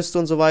Nebenquest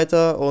und so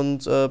weiter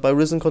und bei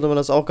Risen konnte man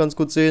das auch ganz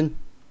gut sehen.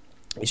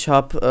 Ich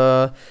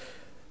habe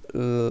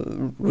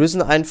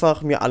Risen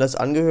einfach mir alles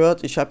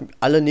angehört. Ich habe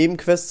alle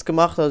Nebenquests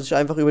gemacht, dass ich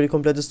einfach über die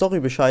komplette Story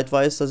Bescheid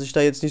weiß, dass ich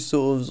da jetzt nicht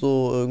so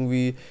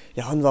irgendwie,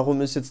 ja, und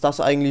warum ist jetzt das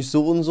eigentlich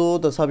so und so?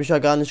 Das habe ich ja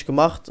gar nicht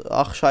gemacht.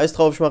 Ach, scheiß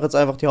drauf, ich mache jetzt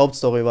einfach die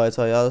Hauptstory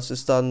weiter. Ja, das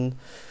ist dann,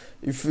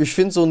 ich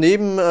finde so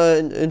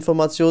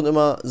Nebeninformationen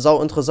immer sau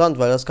interessant,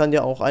 weil das kann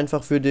ja auch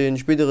einfach für den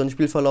späteren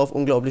Spielverlauf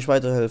unglaublich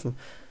weiterhelfen.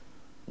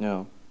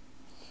 ja.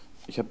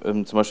 Ich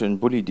habe zum Beispiel in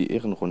Bully die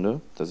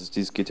Ehrenrunde, das ist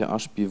dieses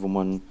GTA-Spiel, wo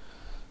man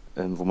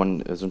so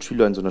ein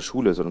Schüler in so einer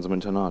Schule ist oder in so einem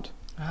Internat.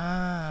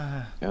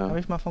 Ah, Ja. habe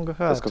ich mal von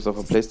gehört. Das gab es auf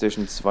der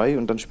PlayStation 2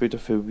 und dann später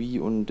für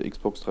Wii und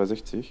Xbox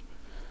 360.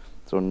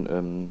 So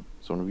ein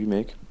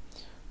Remake.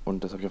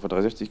 Und das habe ich auf der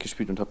 360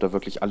 gespielt und habe da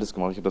wirklich alles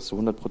gemacht. Ich habe das zu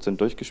 100%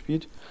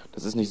 durchgespielt.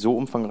 Das ist nicht so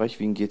umfangreich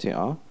wie ein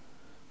GTA,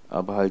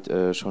 aber halt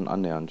schon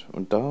annähernd.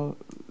 Und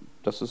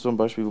das ist so ein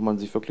Beispiel, wo man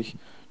sich wirklich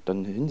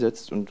dann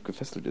hinsetzt und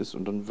gefesselt ist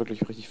und dann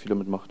wirklich richtig viel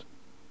damit macht.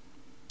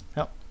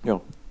 Ja.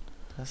 Ja.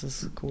 Das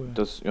ist cool.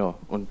 Ja,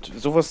 und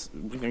sowas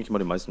bringt eigentlich immer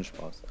den meisten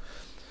Spaß.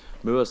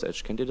 Mirror's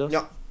Edge, kennt ihr das?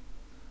 Ja.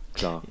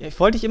 Klar. Ja, ich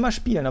wollte ich immer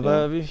spielen, aber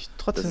Ja. habe ich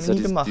trotzdem Das ist ja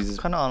nie gemacht. dieses-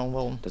 Keine Ahnung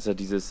warum. Das ist ja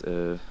dieses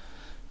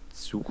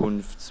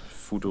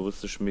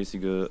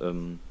zukunftsfuturistisch-mäßige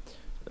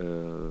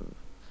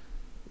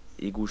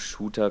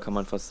Ego-Shooter, kann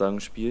man fast sagen,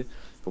 Spiel,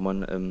 wo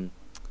man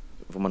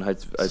halt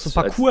So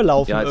Parcours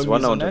laufen ja, als irgendwie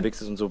Runner so, ne?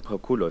 unterwegs ist und so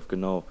Parcours läuft,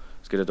 genau.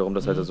 Es geht ja darum,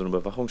 dass halt da so ein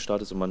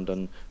Überwachungsstaat ist und man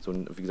dann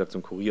wie gesagt, so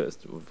ein Kurier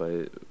ist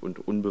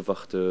und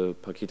unbewachte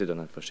Pakete dann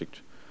halt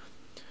verschickt.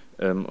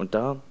 Und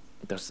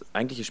das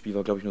eigentliche Spiel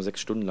war, glaube ich, nur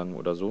 6 Stunden lang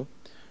oder so.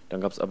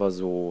 Dann gab es aber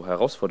so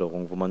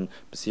Herausforderungen, wo man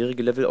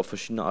bisherige Level auf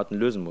verschiedene Arten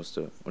lösen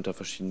musste, unter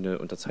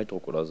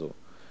Zeitdruck oder so.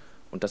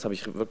 Und das habe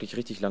ich wirklich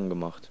richtig lang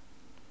gemacht.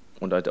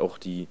 Und halt auch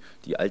die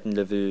alten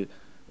Level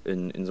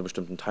in so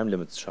bestimmten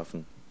Timelimits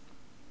schaffen.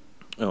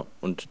 Ja,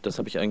 und das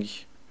habe ich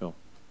eigentlich, ja.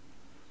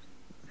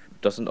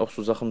 Das sind auch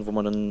so Sachen, wo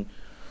man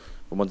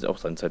auch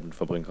seine Zeit mit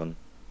verbringen kann.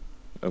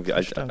 Irgendwie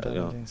Das stimmt ja.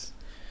 allerdings.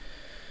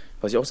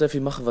 Was ich auch sehr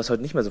viel mache, was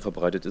halt nicht mehr so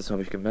verbreitet ist,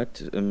 habe ich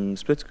gemerkt, im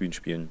Splitscreen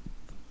spielen.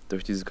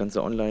 Durch dieses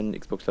ganze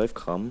Online-Xbox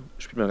Live-Kram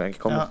spielt man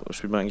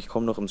eigentlich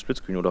kaum noch im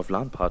Splitscreen oder auf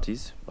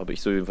LAN-Partys, habe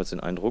ich so jedenfalls den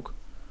Eindruck.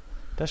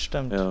 Das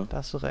stimmt, Ja. da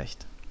hast du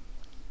recht.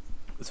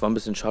 Es war ein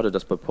bisschen schade,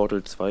 dass bei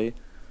Portal 2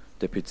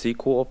 der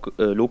PC-Koop,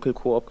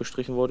 Local-Koop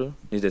gestrichen wurde.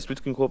 Ne, der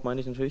Splitscreen-Koop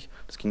meine ich natürlich.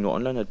 Das ging nur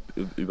online, halt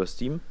über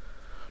Steam.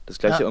 Das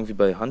gleiche Ja. irgendwie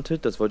bei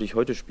Hunted, das wollte ich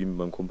heute spielen mit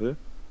meinem Kumpel.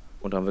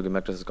 Und da haben wir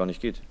gemerkt, dass es gar nicht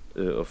geht.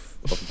 Auf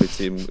dem PC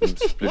im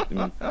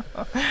Splitscreen.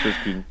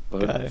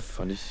 Geil.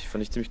 Fand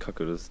ich ziemlich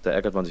kacke. Da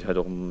ärgert man sich halt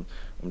auch um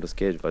das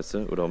Geld, weißt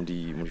du? Oder um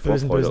die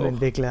Bösen Vorfreude auch.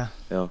 Entwickler.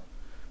 Ja.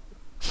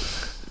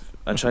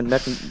 Anscheinend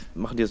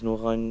machen die es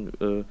nur rein,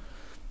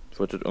 ich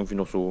wollte irgendwie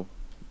noch so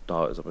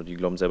da ist. Aber die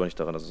glauben selber nicht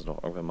daran, dass es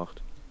noch irgendwer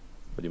macht.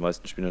 Weil die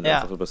meisten spielen halt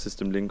Ja. einfach über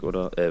System Link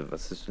oder, über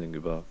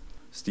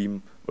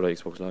Steam oder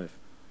Xbox Live.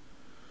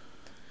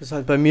 Ist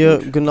halt bei mir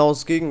Gut. genau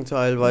das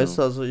Gegenteil, weißt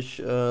du? Ja. Also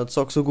ich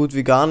zock so gut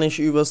wie gar nicht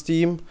über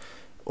Steam.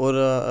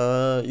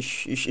 Oder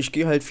ich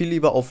gehe halt viel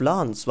lieber auf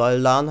LANs,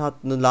 weil eine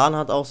LAN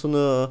hat auch so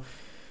eine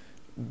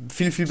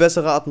viel, viel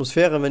bessere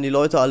Atmosphäre, wenn die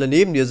Leute alle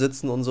neben dir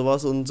sitzen und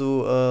sowas und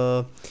so,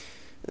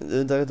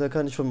 da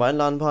kann ich von meinen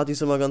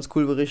LAN-Partys immer ganz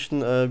cool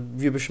berichten.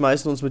 Wir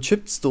beschmeißen uns mit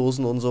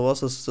Chipsdosen und sowas.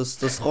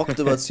 Das rockt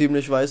immer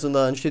ziemlich, weißt du, und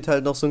da entsteht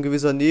halt noch so ein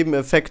gewisser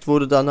Nebeneffekt, wo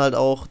du dann halt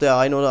auch der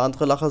ein oder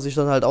andere Lacher sich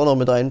dann halt auch noch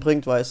mit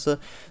einbringt, weißt du.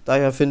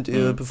 Daher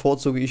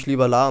bevorzuge ich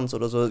lieber LANs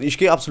oder so. Ich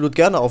gehe absolut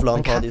gerne auf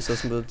LAN-Partys,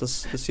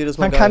 das ist jedes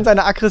Mal Man geil. kann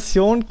seine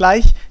Aggression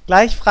gleich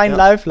freien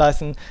Live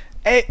lassen.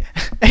 Ey,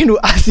 du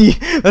Assi,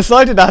 was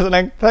sollte das? Und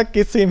dann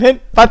gehst du ihm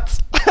hin, patz.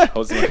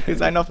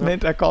 Ist einen auf den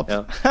Hinterkopf.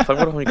 Ja. Fragen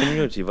wir doch mal die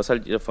Community. Was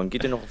haltet ihr davon?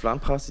 Geht ihr noch auf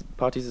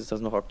LAN-Partys? Ist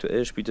das noch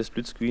aktuell? Spielt ihr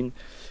Splitscreen?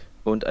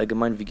 Und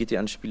allgemein, wie geht ihr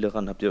an Spiele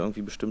ran? Habt ihr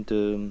irgendwie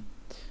bestimmte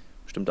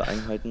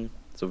Einheiten?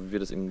 So wie wir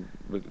das eben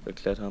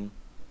erklärt haben?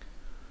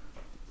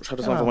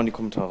 Schreibt das einfach mal in die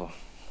Kommentare.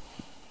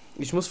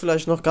 Ich muss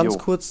vielleicht noch ganz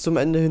kurz zum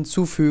Ende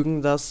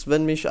hinzufügen, dass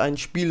wenn mich ein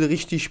Spiel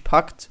richtig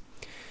packt,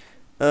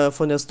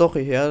 von der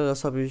Story her,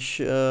 das habe ich,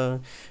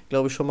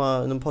 glaube ich, schon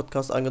mal in einem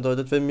Podcast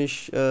angedeutet, wenn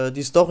mich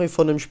die Story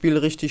von dem Spiel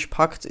richtig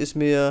packt, ist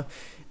mir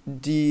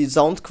die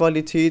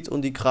Soundqualität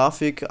und die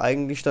Grafik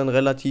eigentlich dann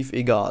relativ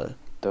egal.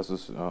 Das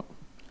ist, ja.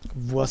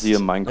 Wurst. Siehe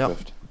Minecraft.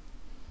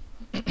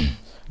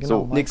 Genau, So,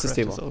 Minecraft nächstes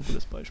Thema. ist auch ein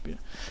gutes Beispiel.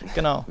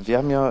 Genau. Wir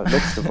haben ja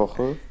letzte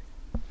Woche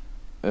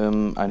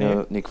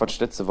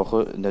letzte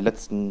Woche in der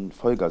letzten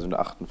Folge, also in der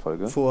 8.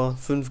 Folge. Vor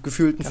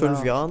gefühlten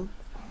 5 Jahren.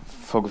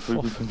 Vor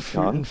gefühlten 5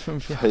 Jahren,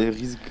 weil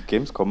riesige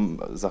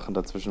Gamescom-Sachen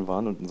dazwischen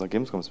waren und unser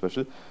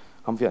Gamescom-Special,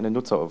 haben wir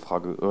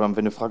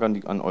eine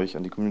Frage an euch,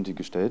 an die Community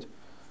gestellt.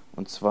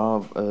 Und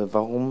zwar,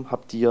 warum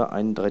habt ihr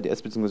einen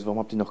 3DS, beziehungsweise warum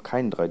habt ihr noch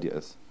keinen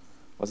 3DS?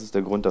 Was ist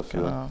der Grund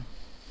dafür?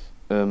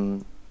 Genau.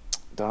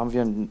 Da haben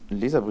wir einen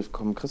Leserbrief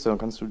bekommen. Christian,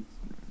 kannst du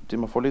den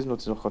mal vorlesen? Du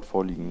hast ihn noch gerade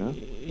vorliegen, ne?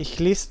 Ich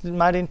lese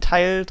mal den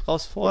Teil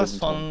draus vor, Oder ist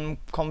von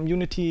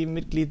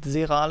Community-Mitglied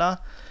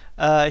Serala.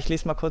 Ich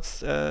lese mal kurz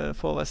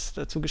vor, was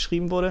dazu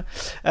geschrieben wurde.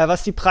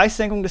 Was die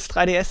Preissenkung des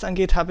 3DS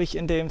angeht, habe ich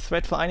in dem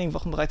Thread vor einigen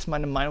Wochen bereits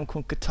meine Meinung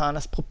kundgetan.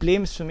 Das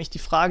Problem ist für mich die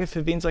Frage,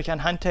 für wen solch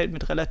ein Handheld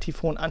mit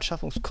relativ hohen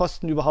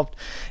Anschaffungskosten überhaupt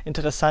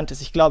interessant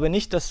ist. Ich glaube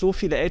nicht, dass so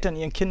viele Eltern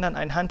ihren Kindern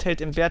ein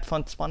Handheld im Wert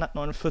von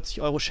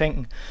 249 €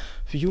 schenken.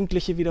 Für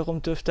Jugendliche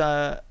wiederum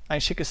dürfte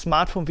ein schickes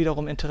Smartphone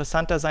wiederum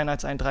interessanter sein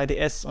als ein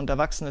 3DS und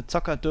erwachsene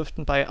Zocker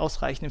dürften bei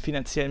ausreichenden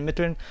finanziellen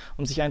Mitteln,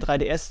 um sich ein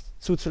 3DS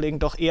zuzulegen,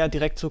 doch eher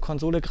direkt zur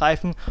Konsole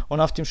greifen und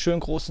auf dem schönen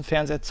großen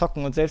Fernseher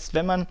zocken. Und selbst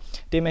wenn man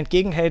dem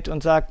entgegenhält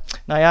und sagt,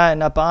 naja, in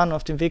der Bahn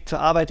auf dem Weg zur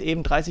Arbeit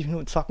eben 30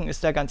 Minuten zocken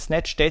ist ja ganz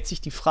nett, stellt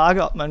sich die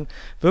Frage, ob man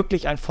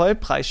wirklich ein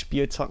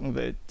Vollpreisspiel zocken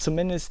will.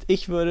 Zumindest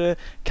ich würde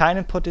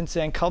keinen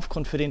potenziellen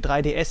Kaufgrund für den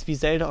 3DS wie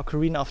Zelda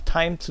Ocarina of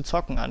Time zu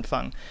zocken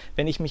anfangen.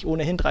 Wenn ich mich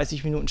ohnehin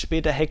 30 Minuten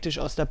später hektisch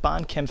aus der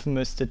Bahn kämpfen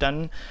müsste,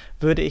 dann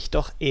würde ich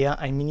doch eher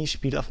ein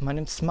Minispiel auf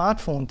meinem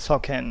Smartphone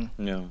zocken.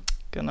 Ja.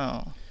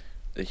 Genau.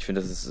 Ich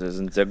finde, das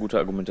sind sehr gute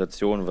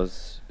Argumentationen,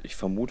 was ich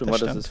vermute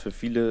das ist für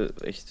viele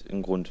echt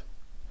ein Grund.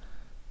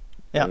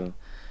 Ja.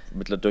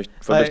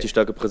 Vor allem durch die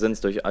starke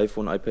Präsenz durch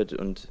iPhone, iPad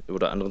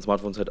oder anderen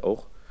Smartphones halt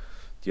auch.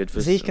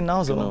 Sehe ich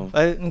genauso. Genau.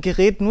 Weil ein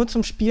Gerät nur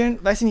zum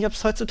Spielen, weiß ich nicht, ob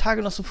es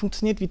heutzutage noch so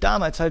funktioniert wie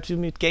damals, halt wie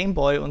mit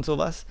Gameboy und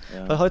sowas.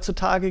 Ja. Weil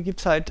heutzutage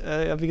gibt es halt,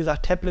 wie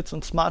gesagt, Tablets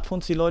und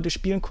Smartphones. Die Leute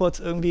spielen kurz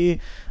irgendwie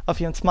auf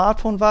ihrem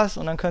Smartphone was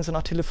und dann können sie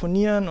noch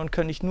telefonieren und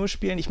können nicht nur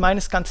spielen. Ich meine,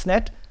 es ist ganz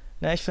nett.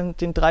 Ne? Ich finde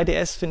den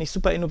 3DS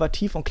super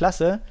innovativ und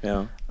klasse.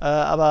 Ja.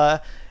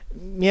 Aber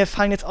mir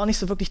fallen jetzt auch nicht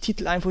so wirklich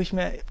Titel ein, wo ich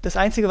mir, das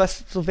Einzige,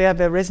 was so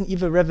wäre Resident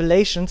Evil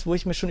Revelations, wo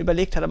ich mir schon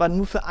überlegt habe, aber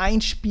nur für ein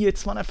Spiel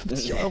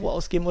 250 €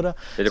 ausgeben oder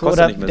ja, der so, kostet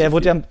oder nicht mehr der so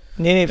wurde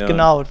viel. Ja,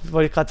 genau,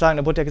 wollte ich gerade sagen,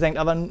 der wurde ja gesenkt,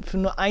 aber für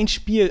nur ein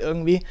Spiel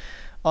irgendwie,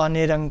 oh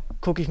nee, dann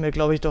gucke ich mir,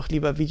 glaube ich, doch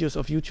lieber Videos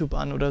auf YouTube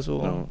an oder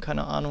so, ja.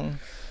 Keine Ahnung.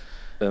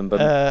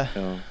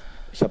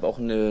 Ich habe auch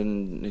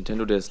einen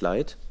Nintendo DS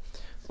Lite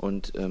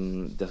und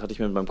das hatte ich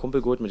mir mit meinem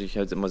Kumpel geholt, mit dem ich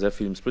halt immer sehr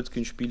viel im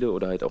Splitscreen spiele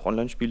oder halt auch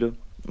online spiele,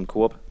 im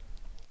Koop.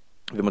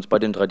 Wir haben uns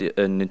beide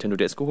den Nintendo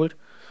DS geholt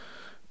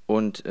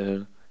und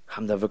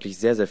haben da wirklich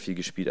sehr, sehr viel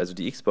gespielt. Also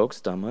die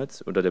Xbox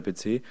damals oder der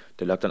PC,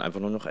 der lag dann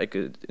einfach nur noch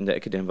in der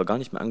Ecke, den haben wir gar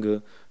nicht mehr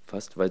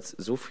angefasst, weil es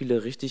so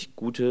viele richtig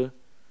gute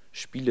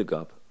Spiele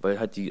gab.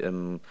 Weil halt die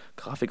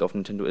Grafik auf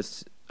dem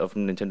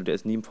Nintendo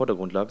DS nie im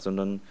Vordergrund lag,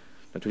 sondern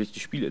natürlich die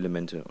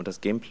Spielelemente und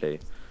das Gameplay.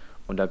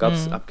 Und da gab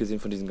es,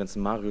 abgesehen von diesen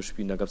ganzen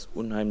Mario-Spielen, da gab es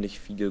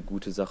unheimlich viele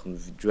gute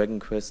Sachen, wie Dragon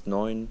Quest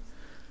 9.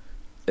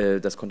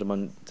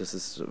 Das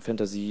ist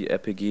Fantasy,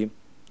 RPG.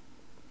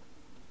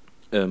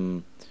 So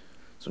ein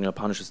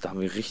japanisches, da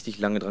haben wir richtig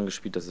lange dran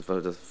gespielt,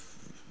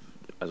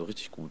 also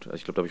richtig gut.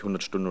 Ich glaube, da habe ich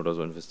 100 Stunden oder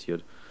so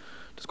investiert.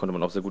 Das konnte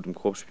man auch sehr gut im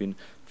Koop spielen.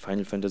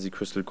 Final Fantasy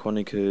Crystal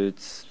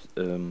Chronicles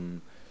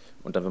und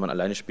dann, wenn man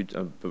alleine spielt,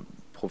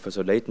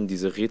 Professor Layton,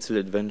 diese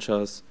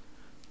Rätsel-Adventures.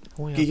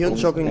 Oh ja.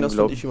 Gehirnjogging, das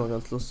finde ich immer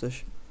ganz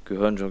lustig.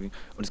 Gehirnjogging.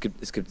 Und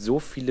es gibt so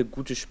viele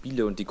gute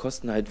Spiele und die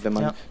kosten halt, wenn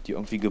man die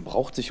irgendwie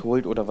gebraucht sich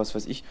holt oder was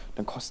weiß ich,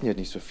 dann kosten die halt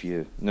nicht so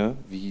viel, ne?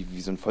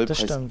 Wie so ein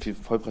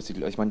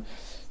Vollpreistitel. Ich meine,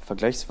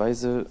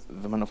 vergleichsweise,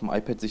 wenn man auf dem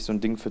iPad sich so ein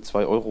Ding für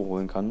 2 Euro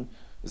holen kann,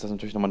 ist das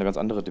natürlich nochmal eine ganz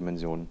andere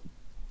Dimension.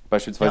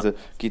 Beispielsweise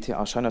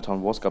GTA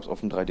Chinatown Wars gab es auf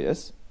dem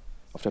 3DS,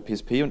 auf der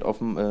PSP und auf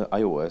dem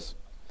iOS.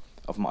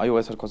 Auf dem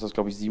iOS kostet das,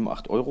 glaube ich, 7,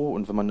 8 Euro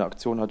und wenn man eine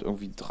Aktion hat,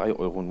 irgendwie 3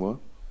 Euro nur.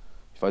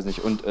 Ich weiß nicht.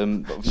 Und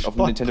auf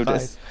dem Nintendo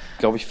DS,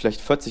 glaube ich,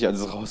 vielleicht 40, als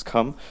es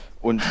rauskam.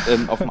 Und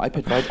auf dem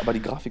iPad war halt aber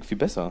die Grafik viel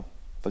besser,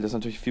 weil das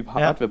natürlich viel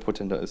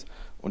hardware-potenter ist.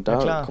 Und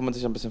da kommt man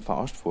sich ein bisschen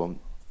verarscht vor.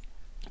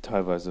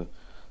 Teilweise.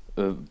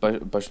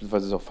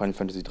 Beispielsweise ist auch Final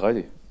Fantasy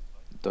 3D.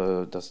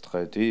 Das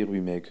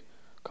 3D-Remake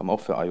kam auch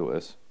für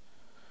iOS.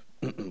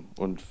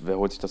 Und wer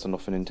holt sich das dann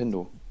noch für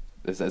Nintendo?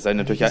 Es sei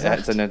natürlich, er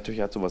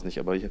hat sowas nicht,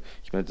 aber ich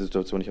meine die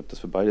Situation, ich habe das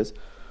für beides.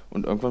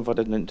 Und irgendwann war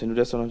der Nintendo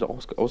DS dann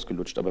auch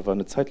ausgelutscht, aber er war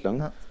eine Zeit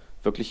lang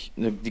wirklich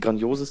die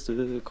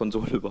grandioseste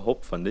Konsole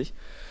überhaupt, fand ich.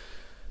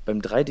 Beim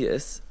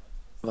 3DS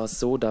war es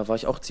so, da war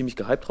ich auch ziemlich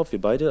gehypt drauf, wir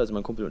beide, also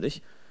mein Kumpel und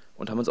ich,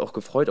 und haben uns auch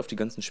gefreut auf die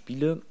ganzen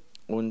Spiele.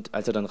 Und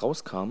als er dann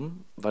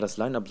rauskam, war das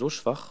Line-Up so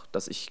schwach,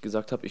 dass ich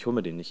gesagt habe, ich hole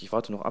mir den nicht, ich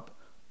warte noch ab.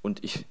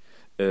 Und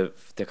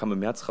der kam im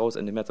März raus,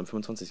 Ende März, am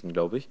 25.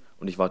 glaube ich,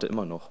 und ich warte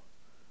immer noch.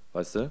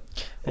 Weißt du?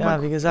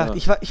 Ja, wie gesagt,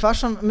 ich war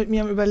schon mit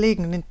mir am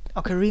Überlegen, den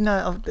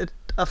Ocarina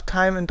of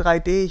Time in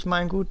 3D, ich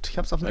meine, gut, ich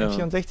habe es auf dem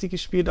N64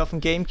 gespielt, auf dem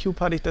Gamecube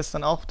hatte ich das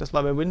dann auch, das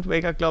war bei Wind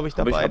Waker, glaube ich,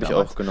 dabei. Hab ich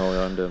auch, genau,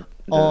 ja.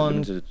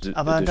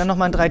 Aber dann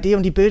nochmal in 3D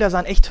und die Bilder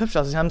sahen echt hübsch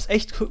aus, sie haben es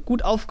echt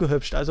gut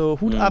aufgehübscht,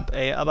 also Hut ab,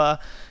 ey, aber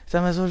ich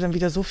sag mal so, dann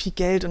wieder so viel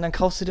Geld und dann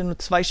kaufst du dir nur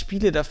 2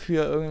 Spiele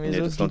dafür irgendwie,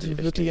 die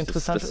wirklich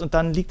interessant ist und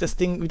dann liegt das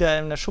Ding wieder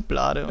in der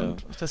Schublade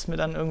und das ist mir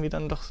dann irgendwie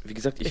dann doch. Wie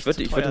gesagt, ich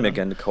würde mir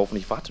gerne kaufen,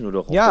 ich warte nur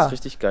darauf, dass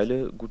richtig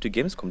geile, gute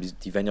Games kommen,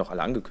 die werden ja auch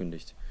alle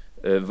angekündigt.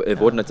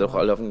 Wurden jetzt auch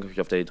alle auf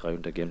der E3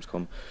 und der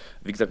Gamescom.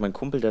 Wie gesagt, mein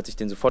Kumpel, der hat sich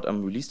den sofort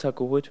am Release-Tag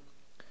geholt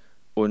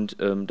und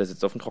der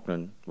sitzt auf dem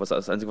Trocknen.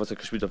 Das Einzige, was er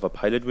gespielt hat, war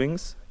Pilot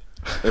Wings.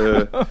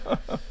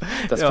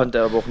 Das fand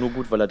er aber auch nur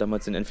gut, weil er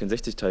damals den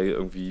N64-Teil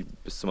irgendwie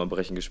bis zum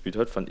Erbrechen gespielt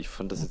hat. Ich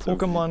fand das jetzt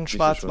Pokémon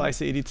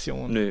schwarz-weiße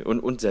Edition. Nee,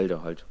 und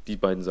Zelda halt, die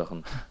beiden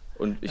Sachen.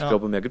 Und ich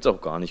glaube, mehr gibt es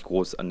auch gar nicht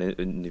groß an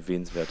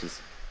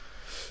Erwähnenswertes.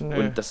 Nee.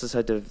 Und das ist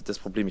halt das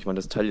Problem. Ich meine,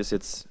 das Teil ist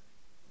jetzt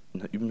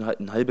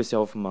ein halbes Jahr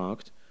auf dem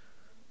Markt.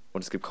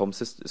 Und es gibt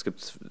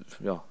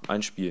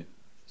ein Spiel,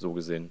 so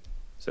gesehen,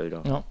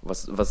 Zelda. Ja.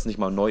 Was nicht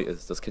mal neu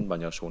ist, das kennt man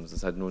ja schon. Es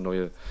ist halt nur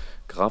neue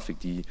Grafik,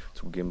 die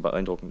zugegeben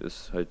beeindruckend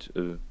ist, halt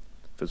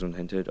für so ein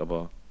Handheld,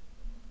 aber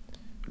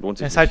lohnt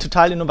sich. Es ist halt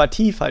total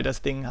innovativ, halt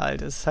das Ding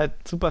halt. Es ist halt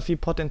super viel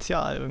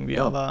Potenzial irgendwie,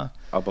 aber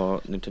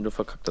Nintendo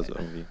verkackt das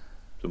irgendwie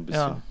so ein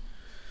bisschen. Ja.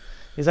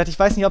 Wie gesagt, ich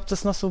weiß nicht, ob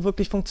das noch so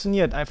wirklich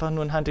funktioniert, einfach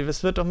nur ein Handheld.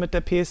 Es wird doch mit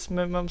der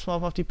man muss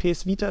mal auf die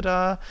PS Vita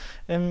da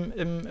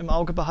im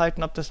Auge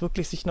behalten, ob das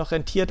wirklich sich noch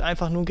rentiert,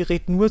 einfach nur ein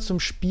Gerät nur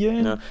zum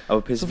Spielen. Ja, aber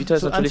PS Vita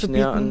ist natürlich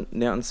näher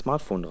an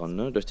Smartphone dran,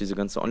 ne? Durch diese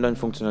ganze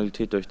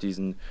Online-Funktionalität, durch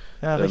diesen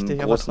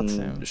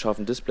großen,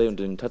 scharfen Display und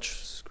den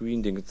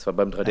Touchscreen, den es zwar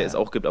beim 3DS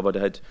auch gibt, aber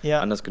der halt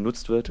anders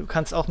genutzt wird. Du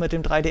kannst auch mit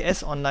dem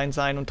 3DS online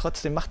sein und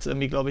trotzdem macht es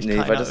irgendwie, glaube ich,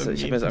 keiner.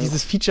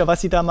 Dieses Feature,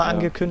 was sie da mal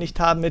angekündigt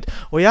haben mit,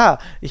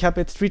 ich habe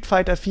jetzt Street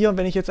Fighter 4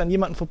 und wenn ich jetzt an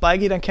jemanden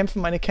vorbeigehe, dann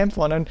kämpfen meine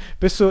Kämpfer und dann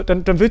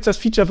dann willst du das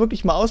Feature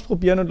wirklich mal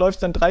ausprobieren und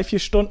läufst dann 3-4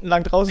 Stunden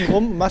lang draußen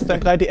rum, machst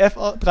dein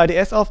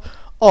 3DS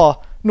auf,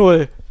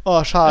 null,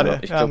 schade.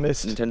 Ich glaube,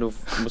 Nintendo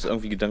muss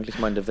irgendwie gedanklich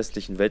mal in der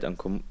westlichen Welt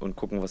ankommen und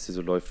gucken, was hier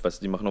so läuft.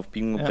 Weißt du, die machen auf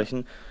Biegen und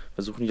Brechen,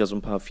 versuchen ja so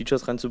ein paar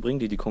Features reinzubringen,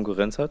 die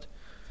Konkurrenz hat.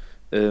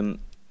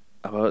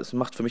 Aber es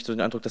macht für mich so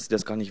den Eindruck, dass sie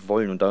das gar nicht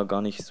wollen und da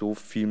gar nicht so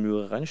viel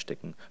Mühe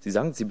reinstecken.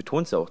 Sie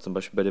betonen es ja auch, zum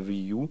Beispiel bei der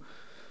Wii U,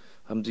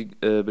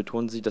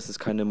 betonen sie, dass es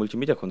keine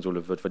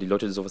Multimedia-Konsole wird, weil die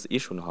Leute sowas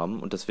schon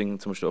haben und deswegen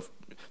zum Beispiel auf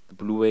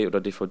Blu-ray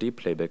oder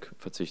DVD-Playback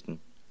verzichten.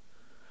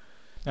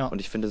 Ja. Und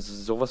ich finde,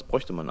 sowas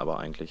bräuchte man aber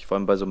eigentlich, vor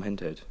allem bei so einem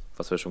Handheld,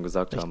 was wir schon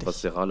gesagt haben, was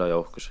Serala ja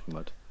auch geschrieben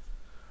hat.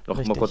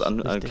 Noch mal kurz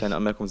eine kleine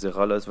Anmerkung,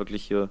 Serala ist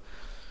wirklich hier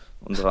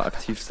unser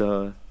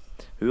aktivster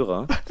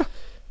Hörer.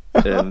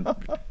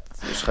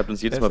 Schreibt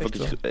uns jedes Mal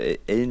wirklich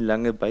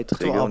ellenlange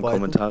Beiträge und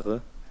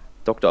Kommentare.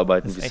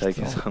 Doktorarbeiten, wie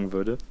Saiki sagen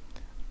würde.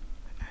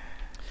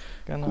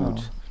 Genau.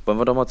 Gut. Wollen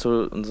wir doch mal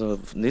zu unserer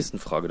nächsten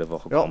Frage der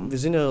Woche kommen? Ja, wir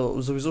sind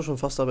ja sowieso schon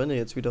fast am Ende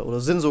jetzt wieder.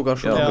 Oder sind sogar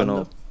schon am Ende.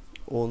 Genau.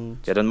 Und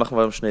dann machen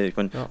wir schnell. Ich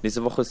meine,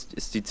 nächste Woche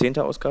ist die 10.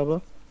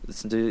 Ausgabe.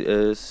 Das sind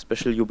die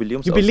Special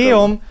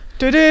Jubiläum!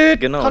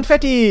 Genau.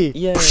 Konfetti!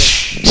 Yeah!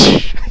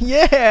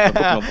 Yeah!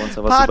 Mal gucken, ob wir uns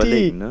da was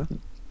überlegen, ne?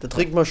 Da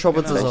trinken wir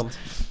Shoppe zusammen.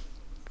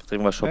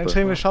 Dann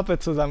trinken wir Shoppe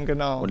zusammen,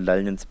 genau. Und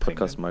lallen ins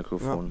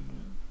Podcast-Mikrofon.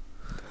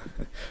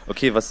 Ja.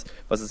 Okay, was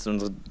ist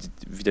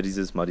wieder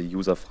dieses Mal die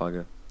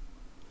User-Frage?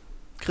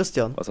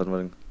 Christian. Was hatten wir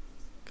denn?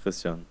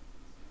 Christian.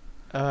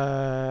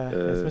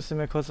 Jetzt müsst ihr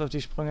mir kurz auf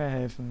die Sprünge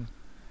helfen.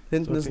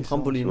 Hinten ist ein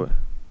Trampolin. So.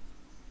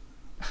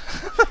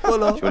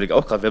 Ich überlege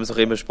auch gerade, wir haben es doch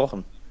eben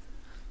besprochen.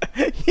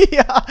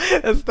 Ja,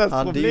 das ist das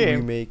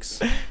Problem. HD-Remakes.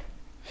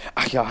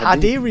 Ach ja,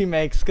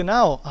 HD-Remakes,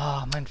 genau.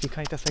 Oh Mann, wie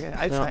kann ich das vergessen?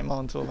 Alzheimer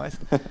und so, weißt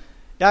du.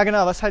 Ja,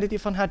 genau, was haltet ihr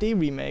von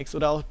HD-Remakes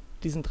oder auch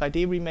diesen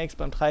 3D-Remakes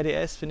beim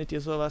 3DS? Findet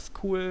ihr sowas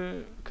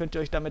cool? Könnt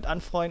ihr euch damit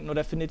anfreunden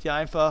oder findet ihr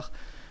einfach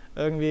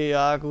irgendwie,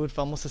 ja gut,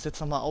 warum muss das jetzt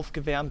nochmal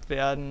aufgewärmt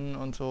werden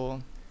und so?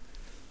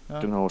 Ja.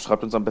 Genau,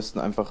 schreibt uns am besten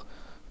einfach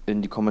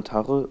in die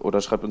Kommentare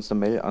oder schreibt uns eine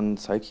Mail an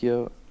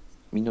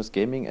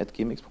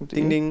zeighier-gaming@gmx.de.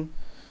 Ding, ding.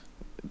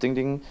 Ding,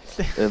 ding.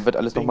 Wird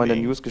alles nochmal in der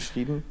Ding. News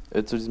geschrieben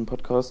zu diesem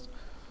Podcast.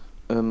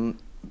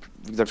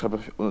 Wie gesagt,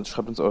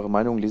 schreibt uns eure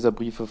Meinung,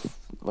 Leserbriefe,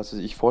 was weiß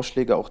ich,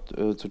 Vorschläge auch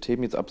zu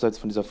Themen jetzt abseits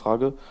von dieser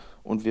Frage.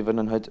 Und wir werden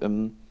dann halt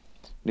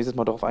nächstes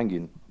Mal darauf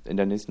eingehen, in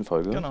der nächsten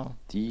Folge. Genau.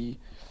 Die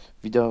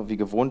wieder wie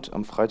gewohnt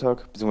am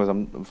Freitag, beziehungsweise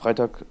am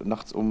Freitag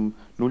nachts um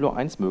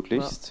 0:01 Uhr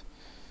möglichst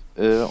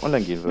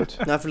online gehen wird.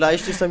 Na,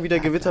 vielleicht ist dann wieder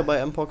Gewitter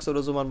bei Mpox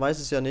oder so, man weiß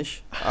es ja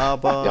nicht.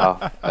 Aber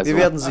Ja, also wir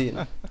werden sehen.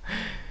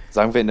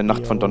 sagen wir in der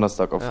Nacht von Jo.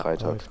 Donnerstag auf Ja,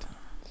 Freitag. Läuft.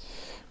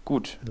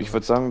 Gut, ich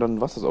würde sagen,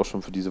 dann war es das auch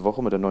schon für diese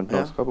Woche mit der 9.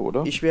 Ja. Ausgabe,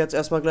 oder? Ich werde jetzt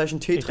erstmal gleich einen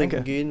Tee Ich trinken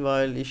denke. gehen,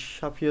 weil ich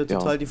habe hier Ja.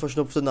 total die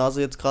verschnupfte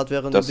Nase jetzt gerade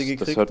während Das- der das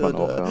gekriegt. hört man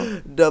auch, da, ja.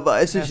 da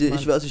weiß ich Erstmal-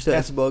 nicht, was ich da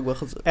erst morgen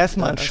mache.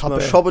 Erstmal ein Erstmal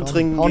Schoppe. Schoppe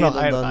trinken Hau gehen noch und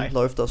einen dann rein.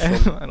 läuft das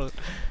schon.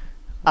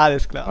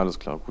 Alles klar. Alles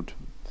klar, gut.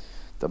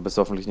 Dann bist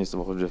du hoffentlich nächste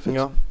Woche wieder fit.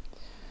 Ja,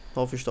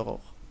 hoffe ich doch auch.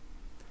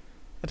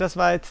 Das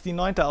war jetzt die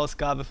 9.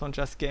 Ausgabe von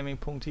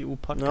justgaming.eu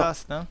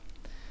Podcast, ne?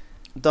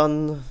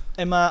 Dann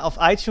Immer auf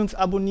iTunes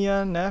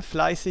abonnieren, ne?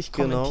 Fleißig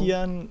Genau.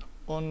 kommentieren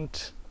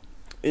und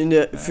für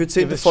ihr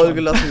 10. wisst Folge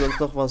schon. lassen wir uns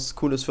noch was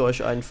Cooles für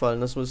euch einfallen.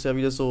 Das ist ja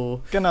wieder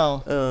so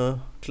genau.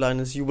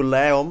 kleines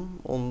Jubiläum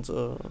und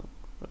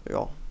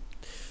ja.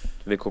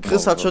 Wir gucken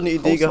Chris mal, hat schon eine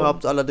Idee raushauen.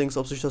 gehabt, allerdings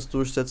ob sich das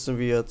durchsetzen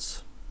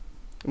wird.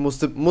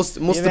 Musste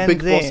werden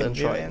Big sehen, Boss wir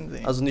entscheiden. werden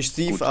sehen. Also nicht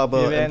Steve, Gut.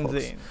 aber Wir werden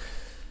Mpox. sehen.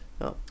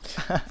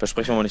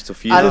 Versprechen wir mal nicht zu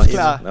viel. Alles Ja,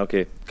 klar. na,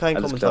 okay, Kein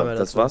alles Kommentar klar. mehr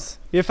Das dazu. war's.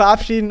 Wir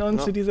verabschieden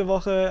uns Ja. für diese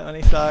Woche und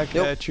ich sage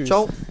Jo, tschüss.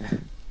 ciao.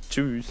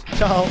 Tschüss.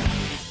 Ciao.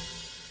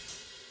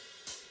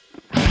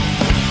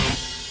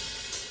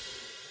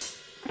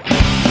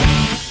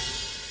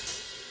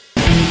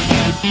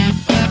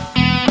 Spiel.